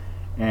fun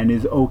and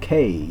is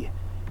okay,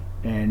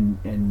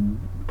 and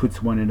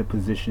puts one in a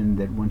position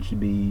that one should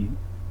be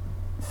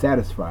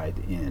satisfied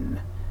in.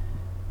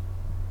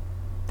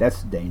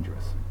 That's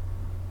dangerous.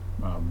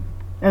 And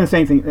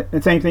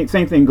the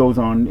same thing goes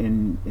on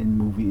in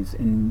movies,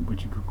 in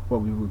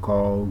what we would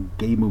call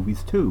gay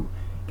movies too.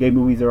 Gay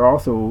movies are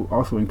also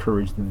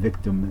encourage the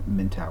victim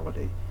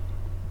mentality,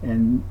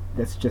 and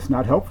that's just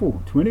not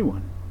helpful to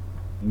anyone.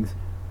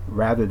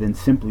 Rather than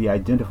simply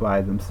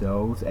identify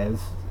themselves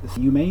as a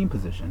humane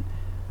position.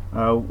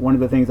 One of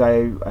the things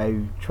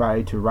I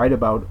try to write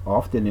about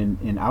often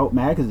in Out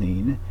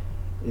magazine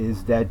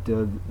is that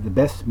the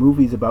best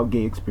movies about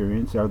gay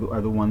experience are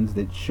the ones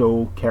that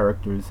show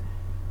characters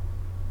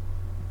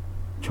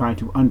trying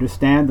to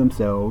understand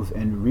themselves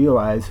and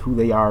realize who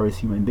they are as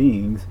human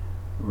beings,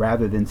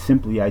 rather than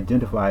simply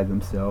identify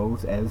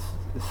themselves as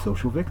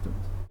social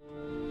victims.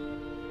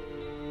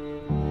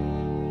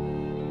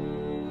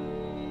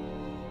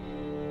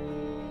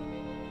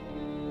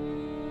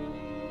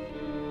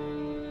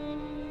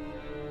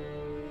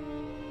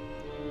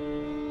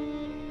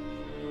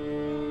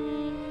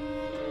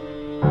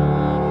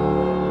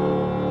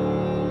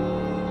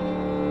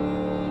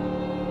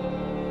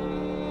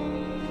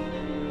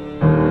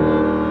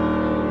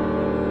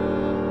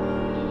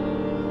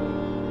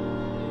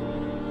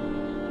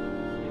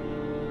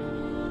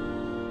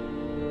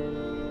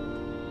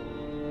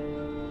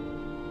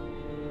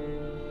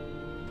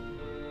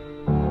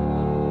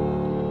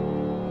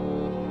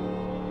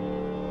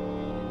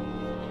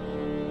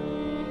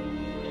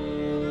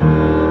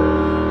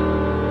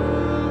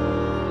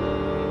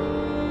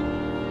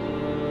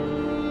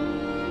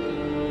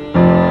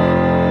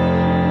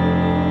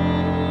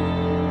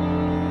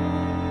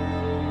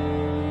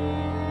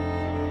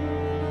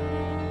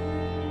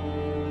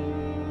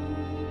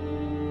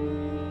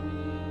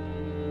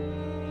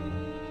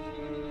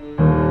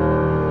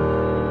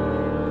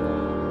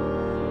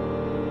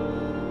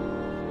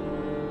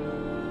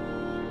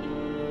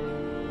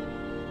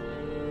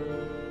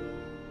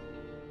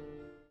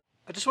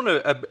 I just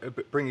want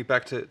to bring you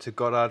back to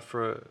Godard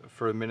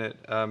for a minute,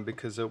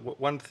 because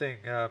one thing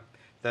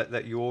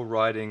that your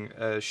writing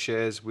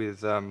shares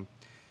with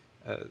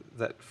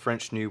that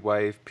French New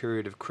Wave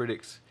period of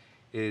critics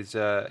is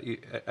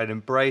an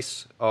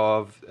embrace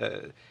of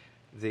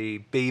the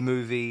B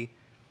movie,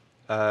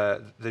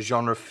 the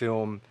genre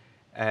film,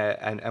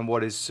 and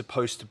what is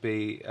supposed to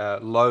be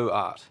low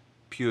art,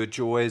 pure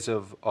joys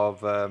of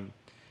a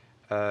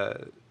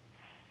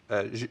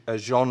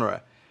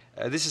genre.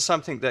 This is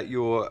something that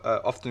you're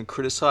often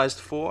criticized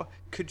for.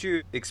 Could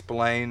you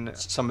explain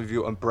some of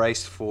your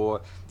embrace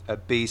for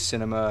B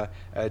cinema,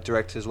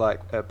 directors like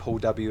Paul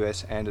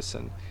W.S.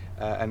 Anderson,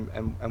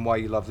 and why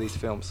you love these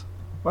films?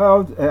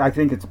 Well, I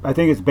think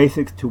it's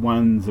basic to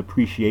one's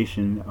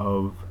appreciation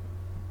of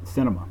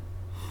cinema.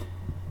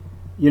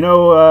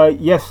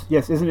 Yes,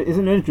 isn't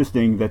it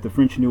interesting that the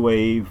French New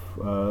Wave,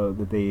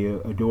 that they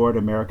adored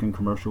American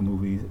commercial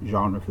movies,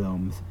 genre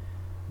films,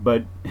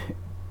 but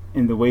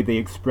in the way they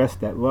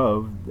expressed that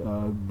love,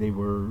 they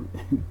were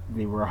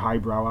they were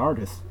highbrow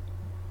artists.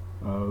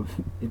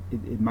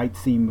 It might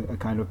seem a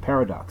kind of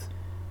paradox,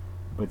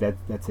 but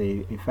that's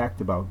a fact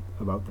about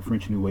the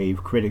French New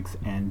Wave critics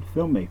and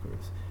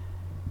filmmakers.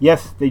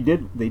 Yes, they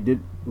did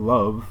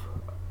love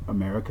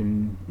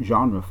American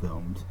genre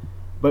films,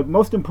 but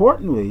most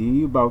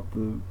importantly about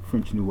the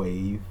French New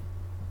Wave,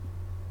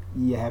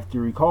 you have to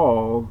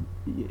recall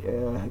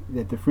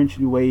that the French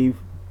New Wave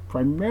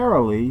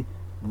primarily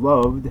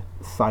loved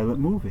silent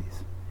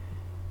movies,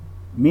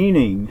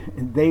 meaning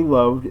they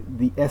loved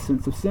the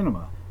essence of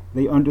cinema.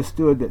 They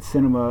understood that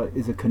cinema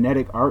is a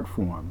kinetic art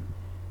form,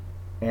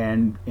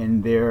 and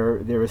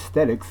their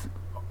aesthetics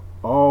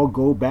all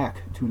go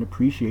back to an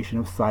appreciation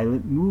of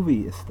silent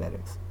movie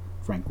aesthetics.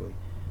 Frankly,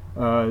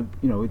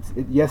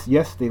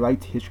 yes, they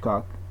liked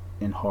Hitchcock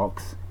and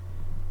Hawks,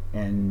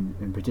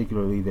 and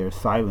particularly their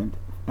sound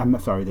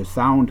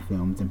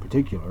films in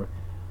particular.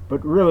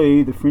 But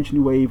really, the French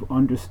New Wave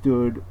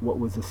understood what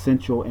was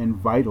essential and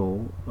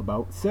vital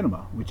about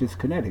cinema, which is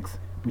kinetics,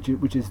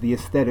 which is the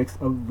aesthetics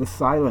of the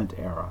silent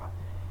era.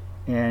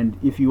 And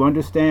if you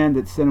understand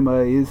that cinema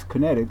is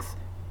kinetics,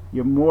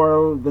 you're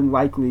more than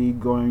likely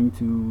going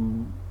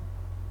to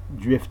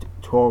drift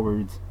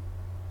towards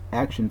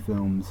action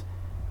films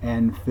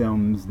and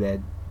films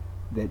that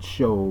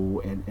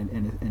show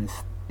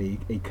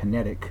a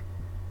kinetic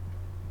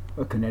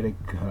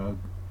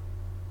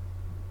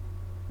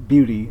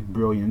beauty,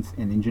 brilliance,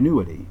 and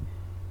ingenuity,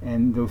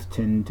 and those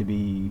tend to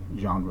be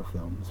genre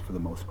films for the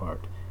most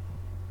part.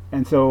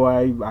 And so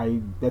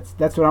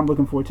that's what I'm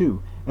looking for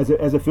too. As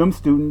a film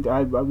student,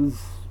 I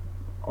was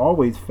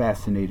always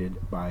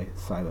fascinated by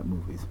silent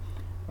movies.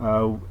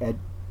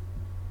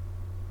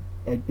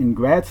 In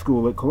grad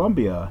school at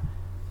Columbia,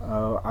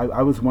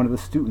 I was one of the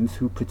students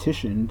who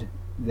petitioned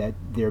that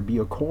there be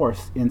a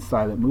course in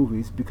silent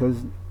movies,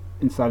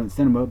 in silent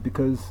cinema,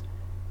 because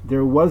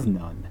there was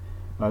none.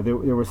 There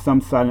were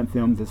some silent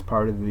films as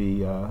part of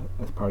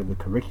the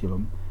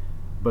curriculum,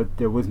 but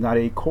there was not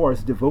a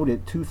course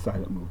devoted to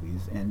silent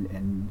movies.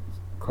 And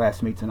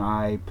classmates and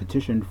I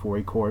petitioned for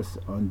a course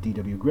on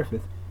D.W.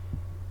 Griffith.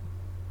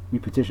 We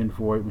petitioned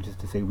for it, which is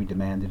to say, we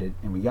demanded it,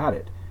 and we got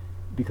it,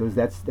 because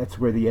that's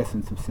where the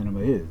essence of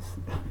cinema is.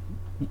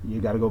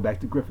 You got to go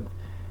back to Griffith,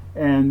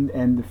 and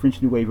the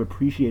French New Wave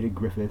appreciated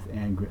Griffith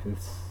and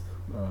Griffith's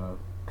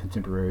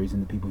contemporaries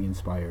and the people he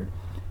inspired,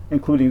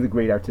 including the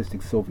great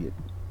artistic Soviet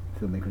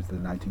filmmakers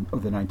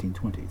of the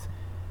 1920s.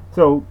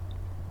 So,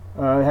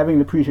 having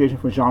an appreciation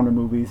for genre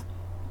movies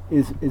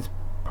is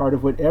part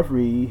of what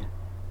every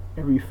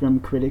film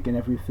critic and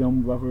every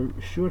film lover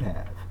should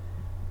have.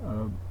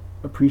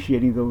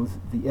 Appreciating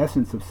the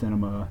essence of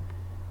cinema,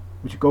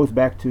 which goes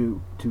back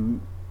to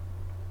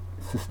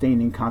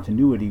sustaining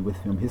continuity with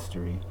film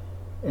history,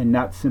 and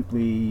not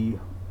simply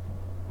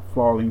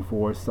falling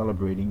for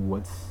celebrating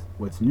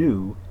what's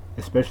new,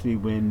 especially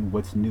when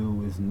what's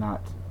new is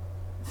not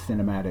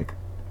cinematic,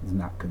 is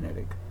not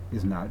kinetic,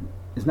 is not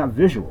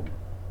visual.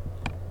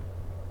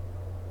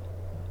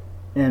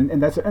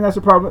 And that's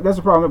a problem. That's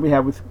a problem that we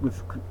have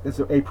with it's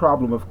a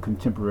problem of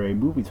contemporary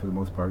movies for the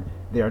most part.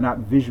 They are not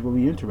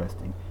visually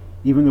interesting.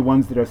 Even the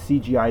ones that are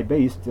CGI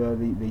based,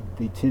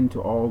 they tend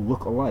to all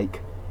look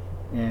alike,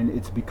 and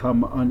it's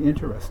become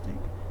uninteresting.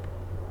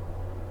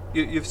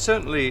 You've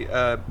certainly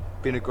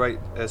been a great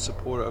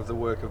supporter of the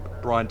work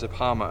of Brian De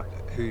Palma,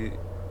 who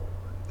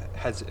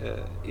has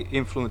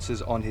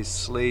influences on his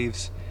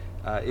sleeves.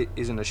 It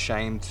isn't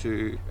ashamed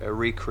to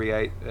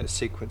recreate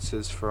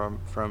sequences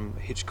from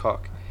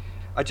Hitchcock.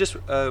 I just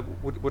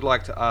would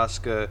like to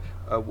ask,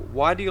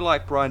 why do you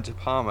like Brian De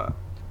Palma,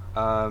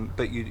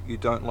 but you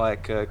don't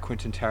like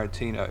Quentin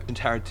Tarantino?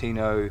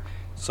 Tarantino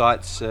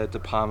cites De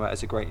Palma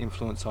as a great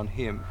influence on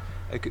him.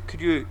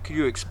 Could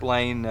you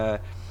explain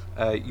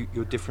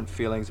your different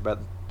feelings about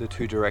the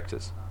two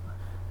directors?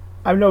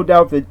 I've no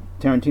doubt that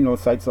Tarantino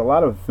cites a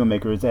lot of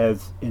filmmakers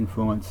as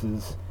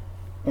influences,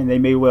 and they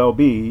may well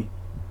be,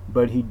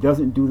 but he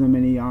doesn't do them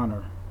any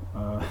honor.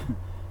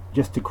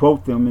 Just to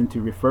quote them and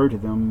to refer to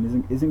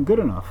them isn't good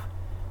enough.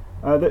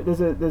 There's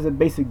a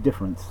basic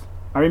difference.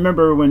 I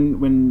remember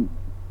when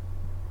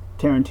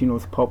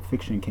Tarantino's Pulp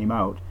Fiction came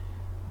out,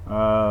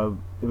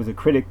 there was a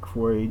critic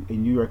for a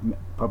New York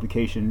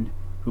publication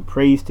who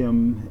praised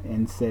him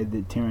and said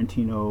that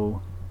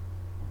Tarantino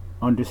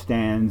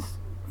understands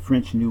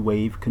French New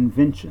Wave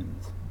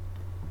conventions.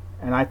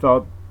 And I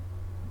thought,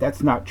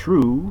 that's not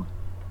true,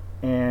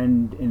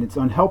 and it's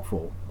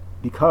unhelpful,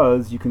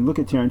 because you can look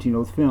at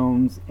Tarantino's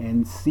films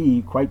and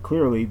see quite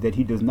clearly that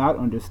he does not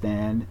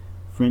understand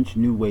French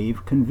New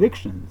Wave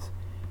convictions.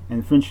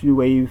 And French New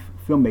Wave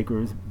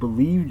filmmakers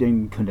believed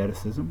in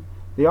kineticism.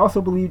 They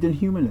also believed in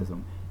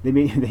humanism. They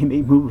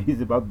made movies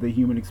about the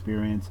human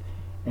experience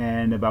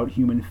and about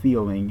human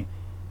feeling.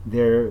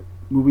 Their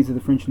movies of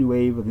the French New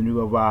Wave, of the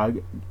Nouvelle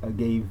Vague,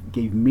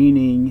 gave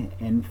meaning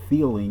and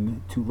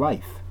feeling to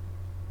life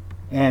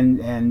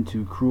and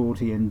to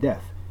cruelty and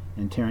death.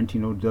 And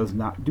Tarantino does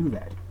not do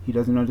that. He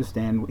doesn't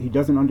understand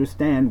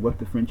what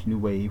the French New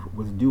Wave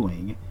was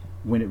doing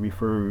when it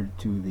referred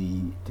to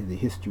the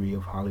history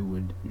of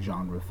Hollywood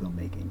genre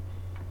filmmaking.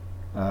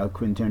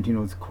 Quentin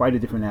Tarantino is quite a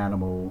different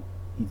animal.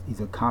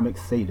 He's a comic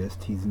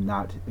sadist. He's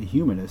not a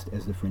humanist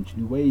as the French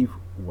New Wave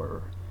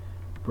were.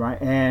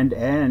 And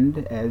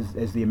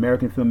as the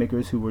American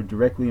filmmakers who were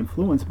directly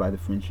influenced by the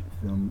French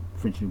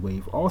New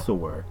Wave also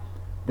were,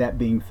 that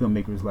being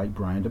filmmakers like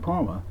Brian De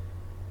Palma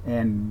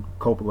and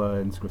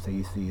Coppola and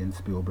Scorsese and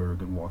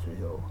Spielberg and Walter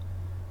Hill.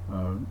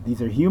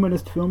 These are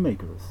humanist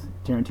filmmakers.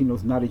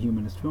 Tarantino's not a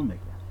humanist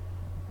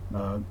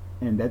filmmaker.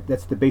 And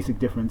that's the basic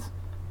difference.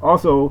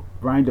 Also,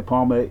 Brian De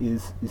Palma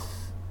is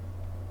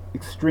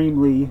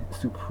extremely,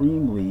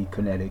 supremely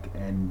kinetic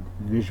and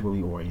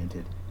visually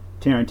oriented.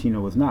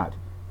 Tarantino is not.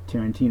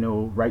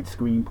 Tarantino writes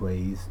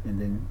screenplays and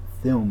then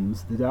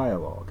films the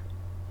dialogue.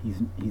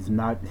 He's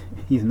not,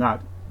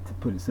 to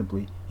put it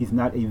simply, he's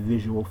not a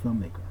visual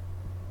filmmaker.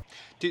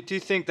 Do you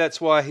think that's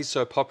why he's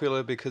so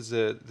popular? Because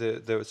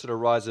the sort of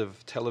rise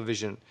of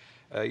television,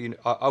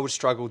 I would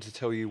struggle to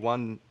tell you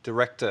one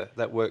director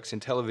that works in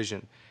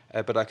television,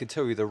 but I could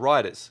tell you the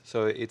writers.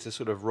 So it's a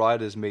sort of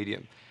writer's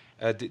medium.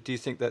 Do you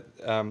think that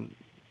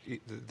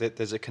that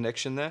there's a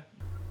connection there?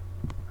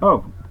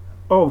 Oh,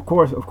 of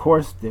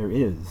course there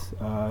is.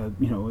 A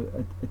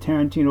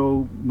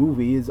Tarantino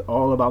movie is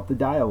all about the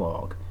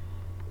dialogue.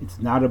 It's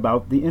not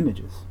about the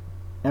images,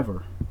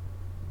 ever.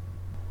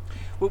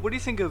 What do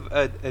you think of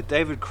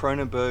David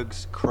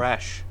Cronenberg's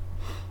Crash?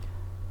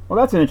 Well,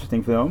 that's an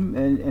interesting film,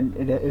 and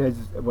it has,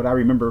 what I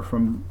remember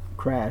from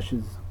Crash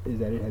is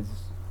that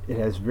it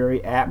has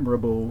very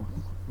admirable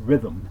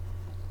rhythm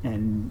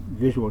and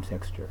visual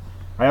texture.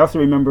 I also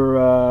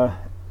remember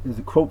there's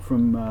a quote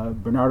from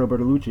Bernardo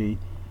Bertolucci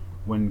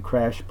when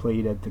Crash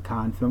played at the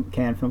Cannes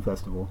Film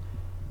Festival,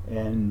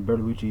 and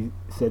Bertolucci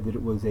said that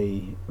it was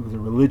a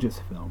religious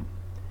film.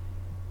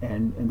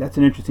 And that's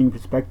an interesting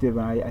perspective.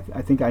 I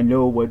think I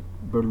know what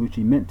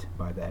Bertolucci meant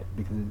by that,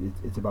 because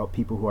it's about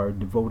people who are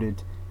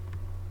devoted,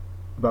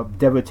 about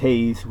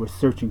devotees who are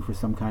searching for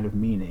some kind of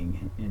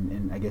meaning,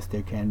 and I guess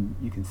you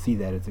can see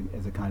that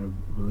as a kind of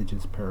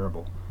religious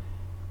parable.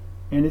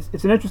 And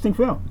it's an interesting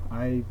film.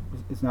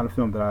 It's not a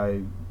film that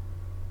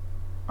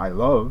I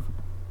love,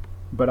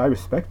 but I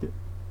respect it.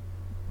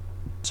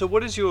 So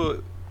what is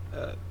your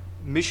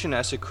mission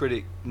as a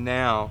critic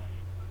now,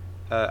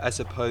 as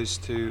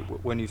opposed to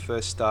when you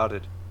first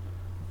started?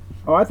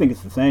 Oh, I think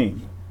it's the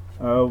same.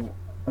 I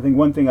think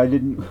one thing I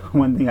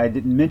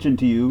didn't mention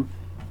to you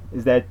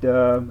is that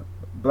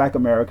Black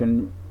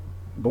American,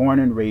 born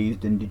and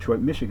raised in Detroit,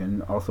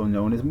 Michigan, also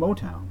known as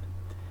Motown,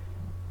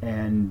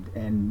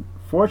 and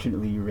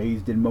fortunately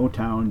raised in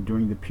Motown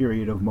during the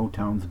period of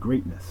Motown's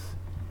greatness.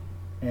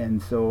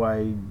 And so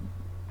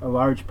a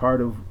large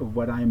part of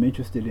what I'm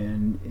interested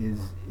in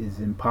is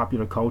in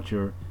popular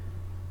culture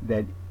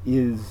that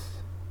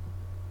is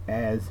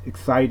as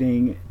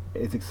exciting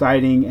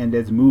and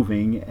as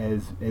moving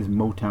as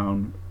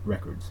Motown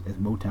records, as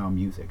Motown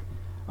music.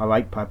 I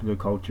like popular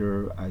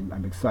culture.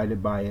 I'm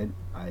excited by it.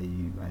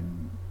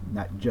 I'm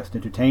not just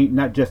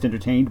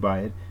entertained by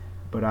it,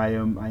 but I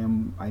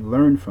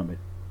learn from it,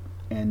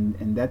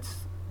 and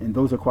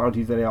those are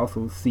qualities that I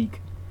also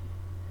seek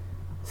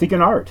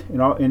in art,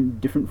 in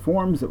different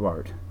forms of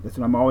art. That's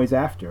what I'm always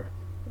after.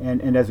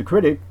 And as a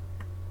critic,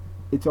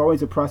 it's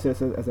always a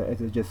process, as I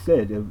just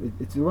said.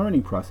 It's a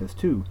learning process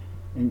too,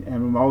 and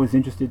I'm always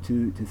interested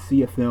to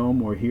see a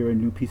film or hear a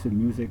new piece of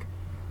music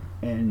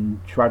and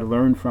try to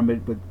learn from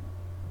it, but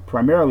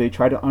primarily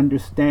try to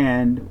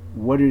understand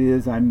what it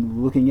is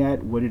I'm looking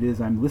at, what it is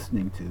I'm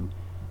listening to,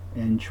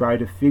 and try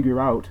to figure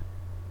that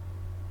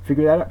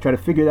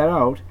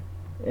out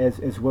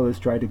as well as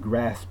try to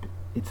grasp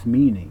its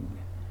meaning.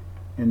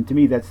 And to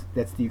me, that's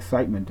the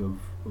excitement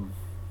of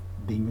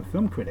being a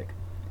film critic.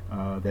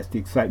 That's the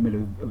excitement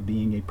of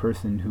being a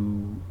person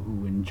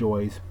who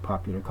enjoys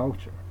popular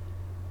culture.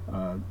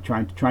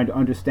 Trying to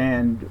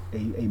understand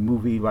a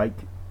movie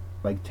like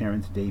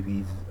Terence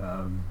Davies'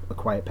 A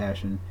Quiet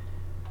Passion,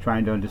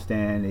 trying to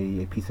understand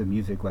a piece of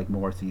music like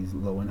Morrissey's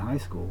Low in High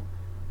School.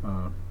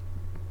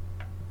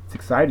 It's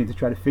exciting to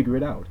try to figure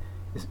it out.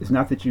 It's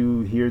not that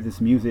you hear this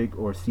music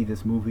or see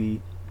this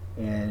movie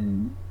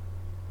and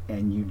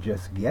you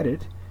just get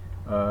it.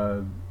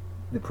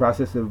 The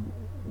process of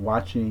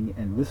watching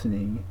and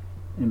listening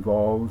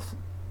involves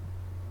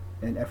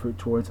an effort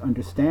towards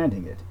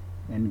understanding it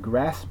and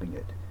grasping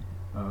it.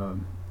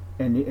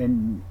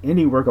 And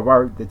any work of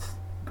art that's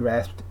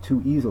grasped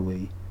too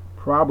easily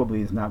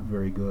probably is not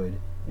very good,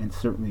 and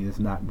certainly is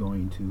not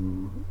going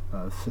to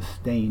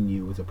sustain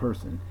you as a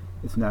person.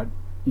 It's not,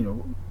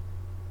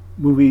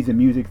 movies and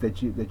music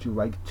that you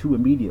like too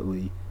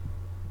immediately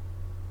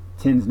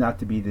tends not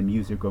to be the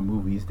music or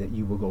movies that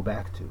you will go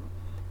back to.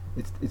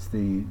 It's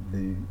the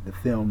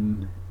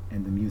film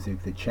and the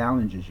music that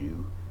challenges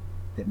you,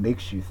 that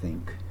makes you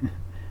think,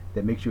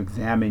 that makes you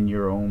examine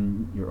your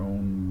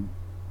own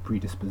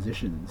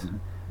predispositions.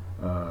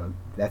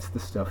 That's the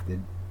stuff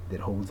that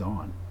holds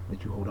on,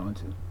 that you hold on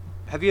to.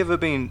 Have you ever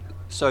been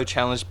so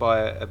challenged by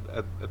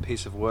a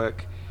piece of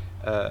work,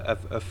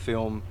 a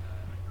film,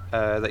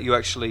 that you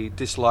actually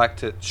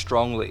disliked it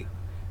strongly,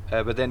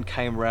 but then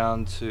came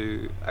round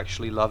to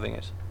actually loving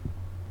it?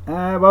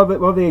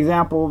 The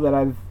example that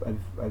I've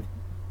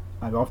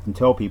often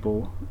tell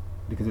people,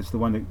 because it's the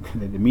one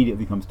that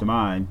immediately comes to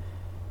mind,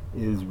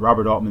 is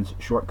Robert Altman's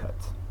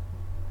Shortcuts.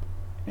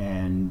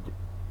 And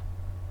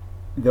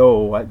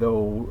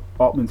though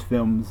Altman's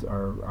films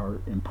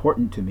are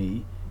important to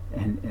me,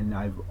 and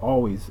I've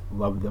always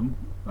loved them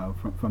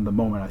from the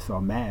moment I saw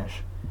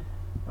MASH,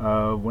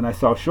 when I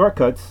saw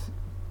Shortcuts,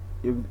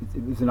 it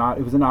was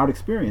an odd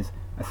experience.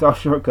 I saw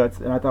Shortcuts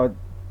and I thought,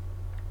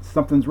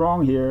 something's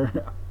wrong here.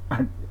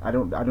 I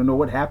don't know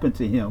what happened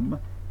to him,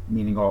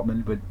 meaning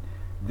Altman, but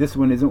this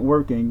one isn't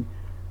working.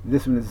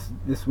 This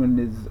one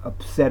is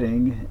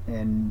upsetting,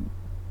 and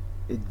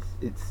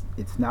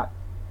it's not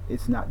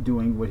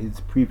doing what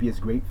his previous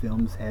great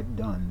films had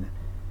done.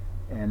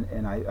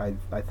 And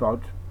I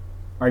thought,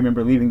 I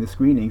remember leaving the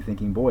screening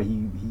thinking, boy,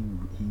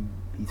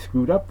 he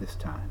screwed up this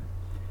time.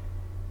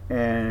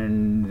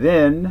 And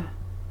then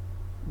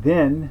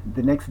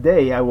the next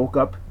day I woke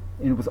up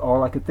and it was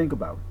all I could think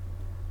about.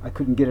 I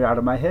couldn't get it out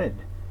of my head.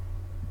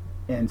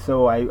 And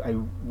so I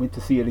went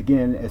to see it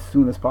again as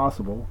soon as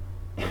possible.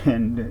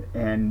 And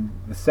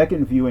the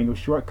second viewing of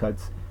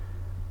Shortcuts,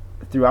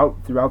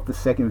 throughout the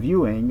second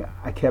viewing,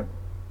 I kept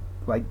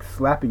like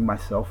slapping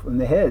myself in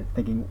the head,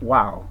 thinking,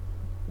 wow,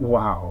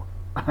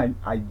 I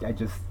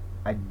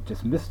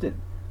just missed it.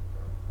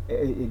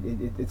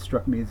 It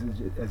struck me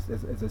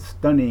as a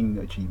stunning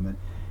achievement.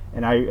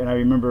 And I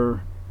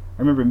remember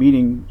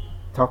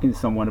talking to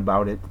someone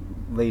about it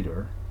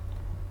later,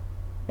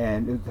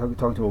 and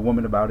talking to a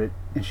woman about it,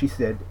 and she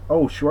said,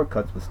 "Oh,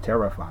 Shortcuts was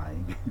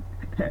terrifying."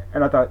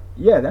 And I thought,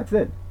 yeah, that's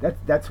it.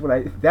 That's what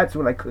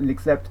I couldn't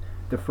accept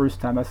the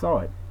first time I saw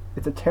it.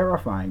 It's a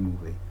terrifying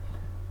movie.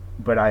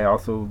 But I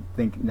also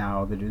think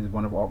now that it is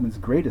one of Altman's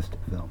greatest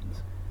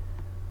films.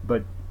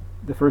 But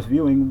the first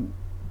viewing,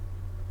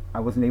 I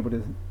wasn't able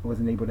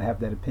to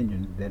have that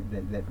opinion,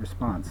 that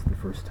response the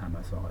first time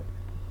I saw it.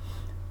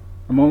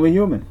 I'm only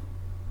human.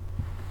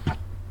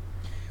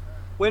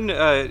 When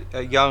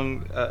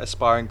young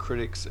aspiring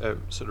critics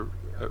sort of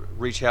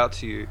reach out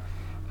to you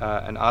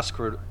and ask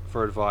for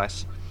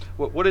advice,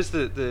 what is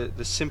the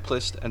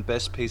simplest and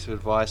best piece of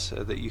advice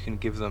that you can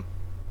give them?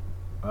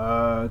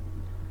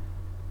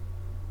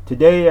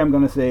 Today I'm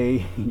going to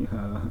say,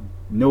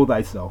 know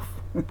thyself.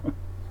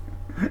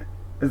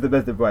 That's the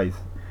best advice.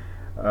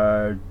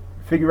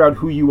 Figure out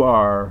who you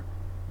are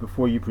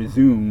before you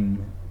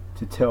presume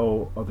to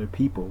tell other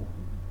people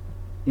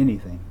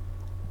anything.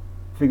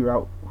 Figure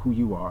out who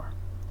you are.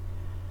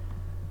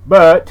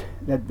 But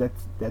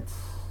that's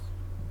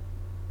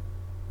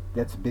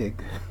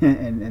big,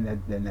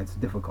 and that's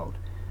difficult.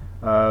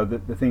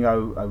 The thing I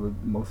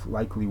would most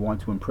likely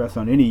want to impress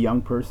on any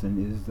young person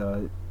is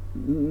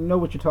know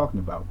what you're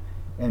talking about,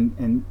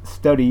 and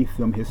study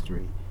film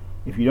history.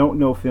 If you don't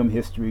know film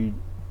history,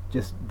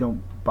 just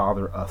don't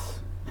bother us.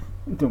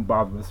 Don't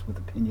bother us with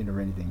opinion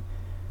or anything.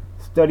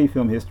 Study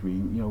film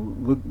history.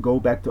 Go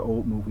back to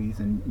old movies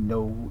and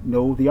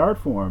know the art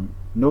form.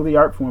 Know the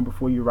art form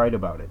before you write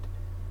about it.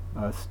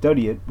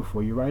 Study it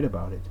before you write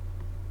about it,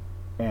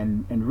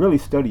 and really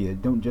study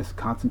it. Don't just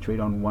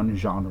concentrate on one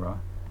genre,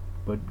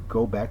 but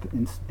go back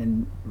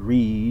and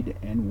read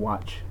and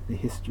watch the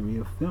history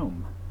of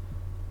film,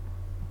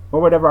 or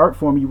whatever art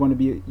form you want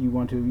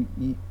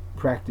to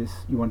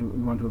practice. You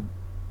want to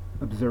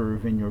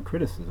observe in your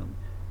criticism.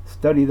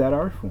 Study that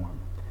art form.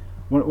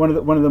 One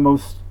of the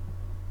most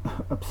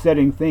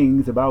upsetting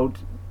things about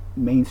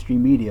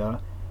mainstream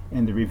media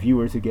and the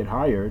reviewers who get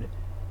hired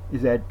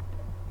is that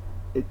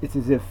it's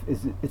as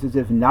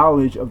if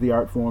knowledge of the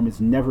art form is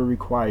never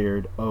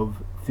required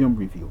of film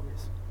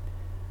reviewers,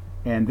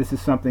 and this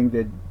is something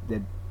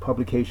that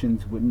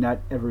publications would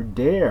not ever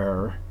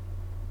dare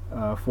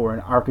for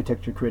an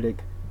architecture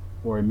critic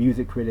or a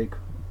music critic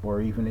or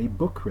even a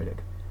book critic.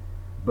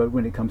 But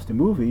when it comes to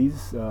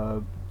movies,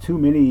 too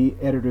many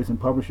editors and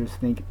publishers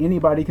think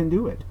anybody can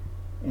do it,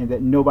 and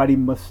that no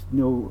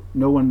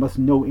one must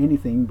know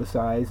anything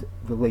besides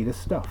the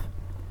latest stuff.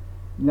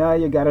 Now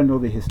you got to know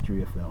the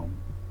history of film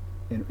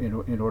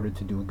in order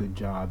to do a good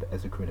job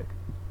as a critic.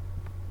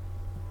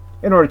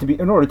 In order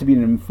to be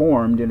an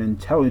informed and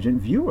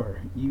intelligent viewer,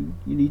 you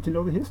need to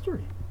know the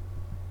history.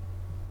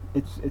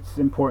 It's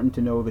important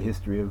to know the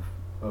history of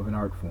an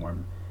art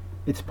form.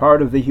 It's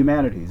part of the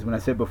humanities. When I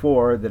said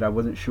before that I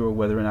wasn't sure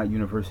whether or not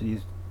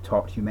universities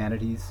taught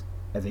humanities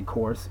as a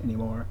course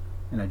anymore,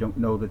 and I don't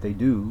know that they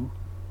do,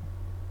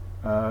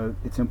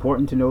 it's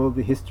important to know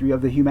the history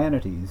of the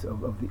humanities,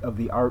 of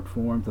the art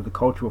forms, of the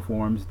cultural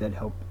forms that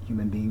help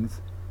human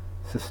beings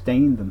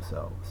sustain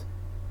themselves.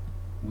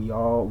 We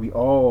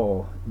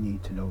all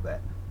need to know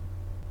that.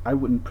 I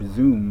wouldn't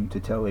presume to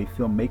tell a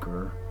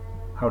filmmaker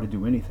how to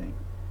do anything,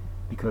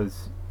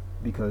 because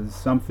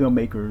some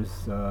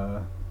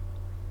filmmakers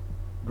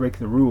break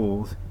the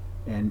rules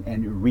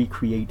and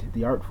recreate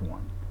the art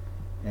form,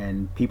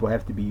 and people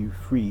have to be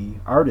free.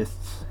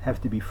 Artists have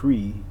to be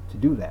free to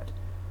do that.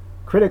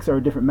 Critics are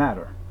a different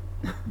matter,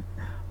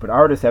 but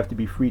artists have to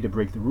be free to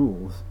break the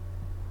rules,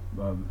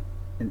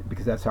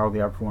 because that's how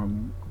the art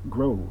form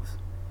grows.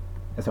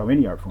 That's how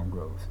any art form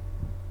grows.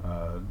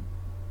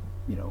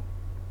 You know,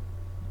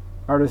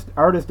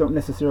 artists don't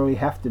necessarily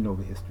have to know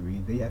the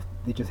history.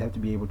 They just have to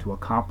be able to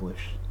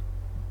accomplish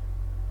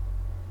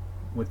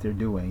what they're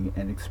doing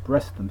and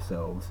express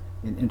themselves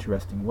in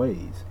interesting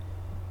ways.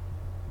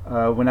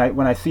 When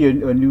I see a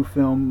new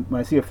film, when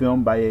I see a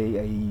film by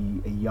a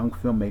young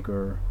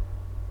filmmaker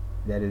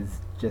that is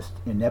just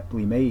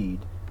ineptly made,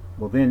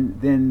 well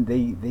then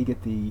they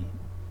get the,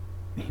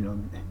 you know,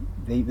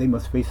 they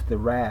must face the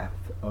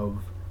wrath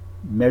of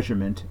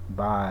measurement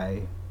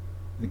by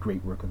the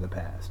great work of the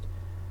past.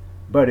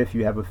 But if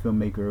you have a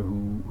filmmaker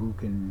who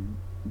can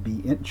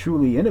be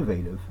truly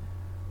innovative,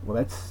 well,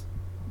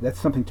 that's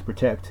something to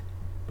protect,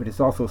 but it's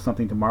also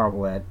something to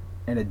marvel at,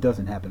 and it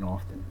doesn't happen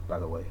often, by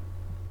the way.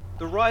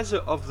 The rise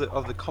of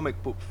the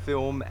comic book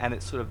film and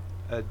its sort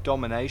of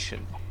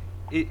domination,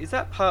 is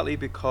that partly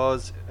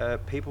because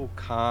people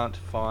can't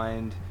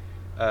find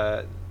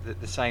the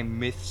same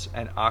myths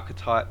and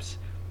archetypes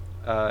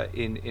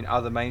in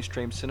other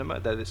mainstream cinema,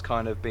 that it's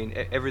kind of been,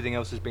 everything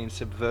else has been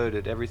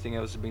subverted, everything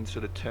else has been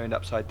sort of turned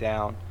upside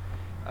down,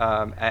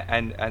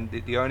 and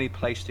the only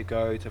place to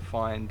go to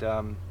find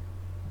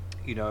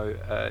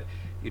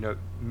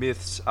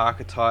myths,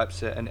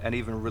 archetypes, and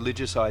even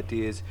religious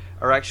ideas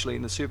are actually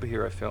in the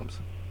superhero films?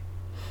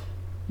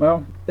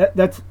 Well,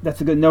 that's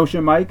a good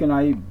notion, Mike, and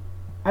I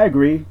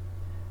agree.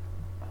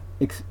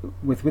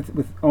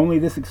 With only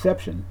this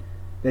exception,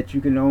 that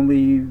you can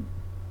only,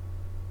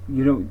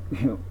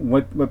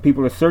 what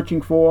people are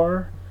searching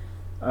for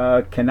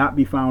cannot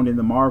be found in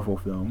the Marvel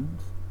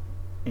films,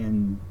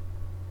 and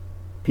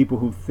people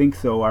who think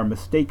so are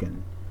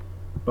mistaken.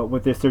 But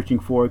what they're searching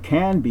for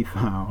can be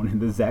found in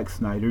the Zack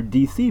Snyder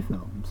DC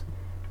films,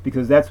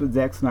 because that's what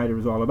Zack Snyder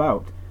is all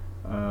about.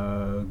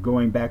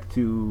 Going back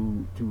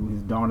to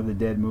his Dawn of the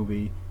Dead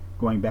movie,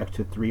 going back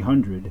to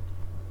 300,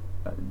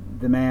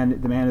 the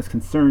man is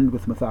concerned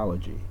with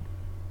mythology,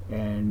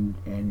 and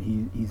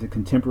he's a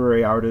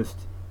contemporary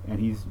artist, and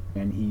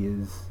he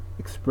is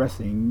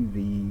expressing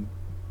the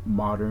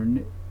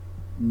modern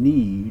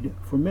need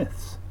for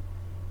myths,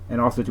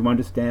 and also to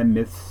understand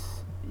myths,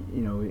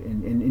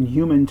 in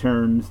human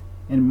terms,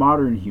 in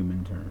modern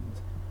human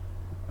terms.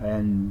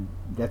 And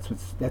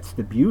that's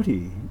the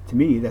beauty, to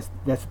me,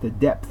 that's the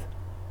depth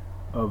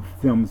of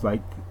films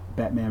like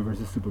Batman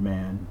vs.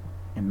 Superman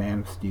and Man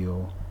of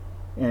Steel,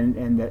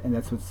 and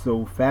that's what's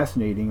so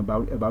fascinating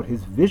about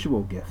his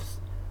visual gifts.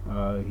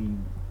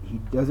 He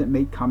doesn't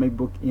make comic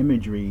book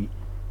imagery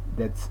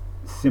that's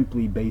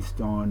simply based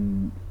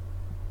on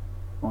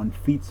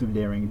feats of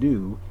daring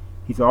do.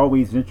 He's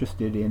always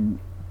interested in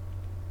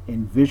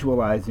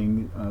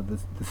visualizing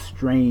the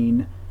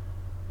strain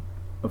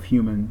of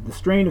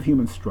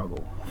human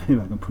struggle, if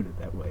I can put it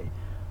that way.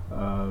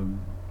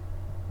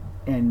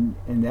 And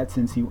in that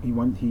sense,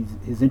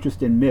 his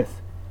interest in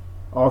myth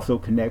also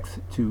connects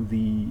to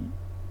the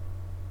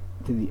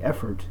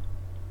effort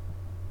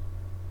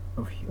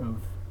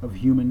of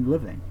human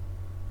living,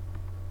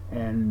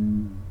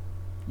 and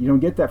you don't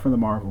get that from the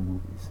Marvel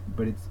movies,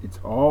 but it's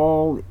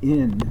all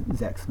in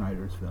Zack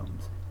Snyder's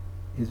films.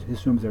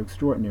 His films are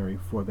extraordinary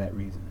for that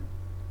reason.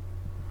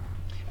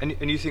 And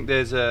you think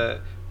there's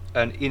an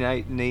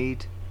innate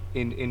need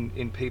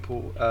in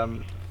people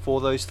for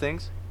those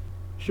things?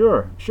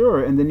 Sure,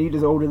 and the need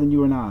is older than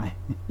you and I.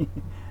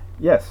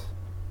 Yes,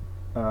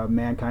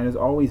 mankind has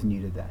always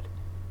needed that,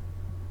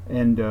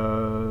 and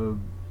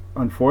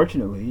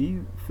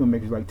unfortunately,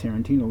 filmmakers like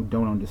Tarantino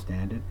don't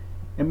understand it,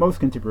 and most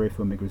contemporary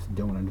filmmakers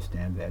don't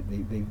understand that.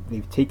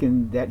 They've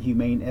taken that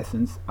humane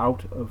essence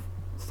out of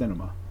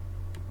cinema.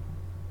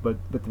 But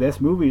the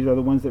best movies are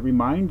the ones that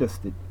remind us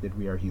that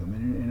we are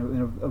human,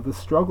 and of the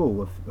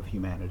struggle of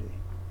humanity.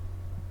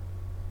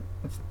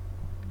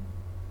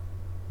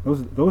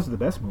 Those are the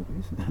best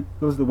movies.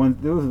 Those are the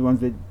ones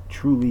that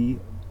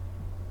truly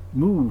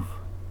move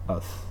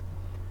us.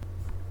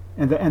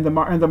 And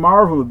the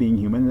marvel of being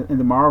human, and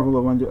the marvel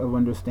of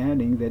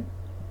understanding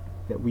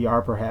that we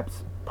are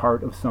perhaps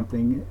part of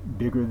something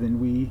bigger than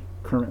we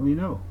currently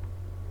know.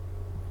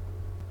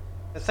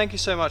 Thank you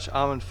so much,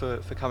 Armond,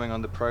 for coming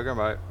on the program.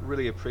 I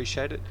really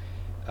appreciate it.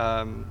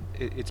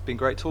 It's been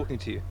great talking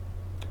to you.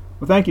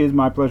 Well, thank you. It's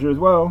my pleasure as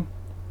well.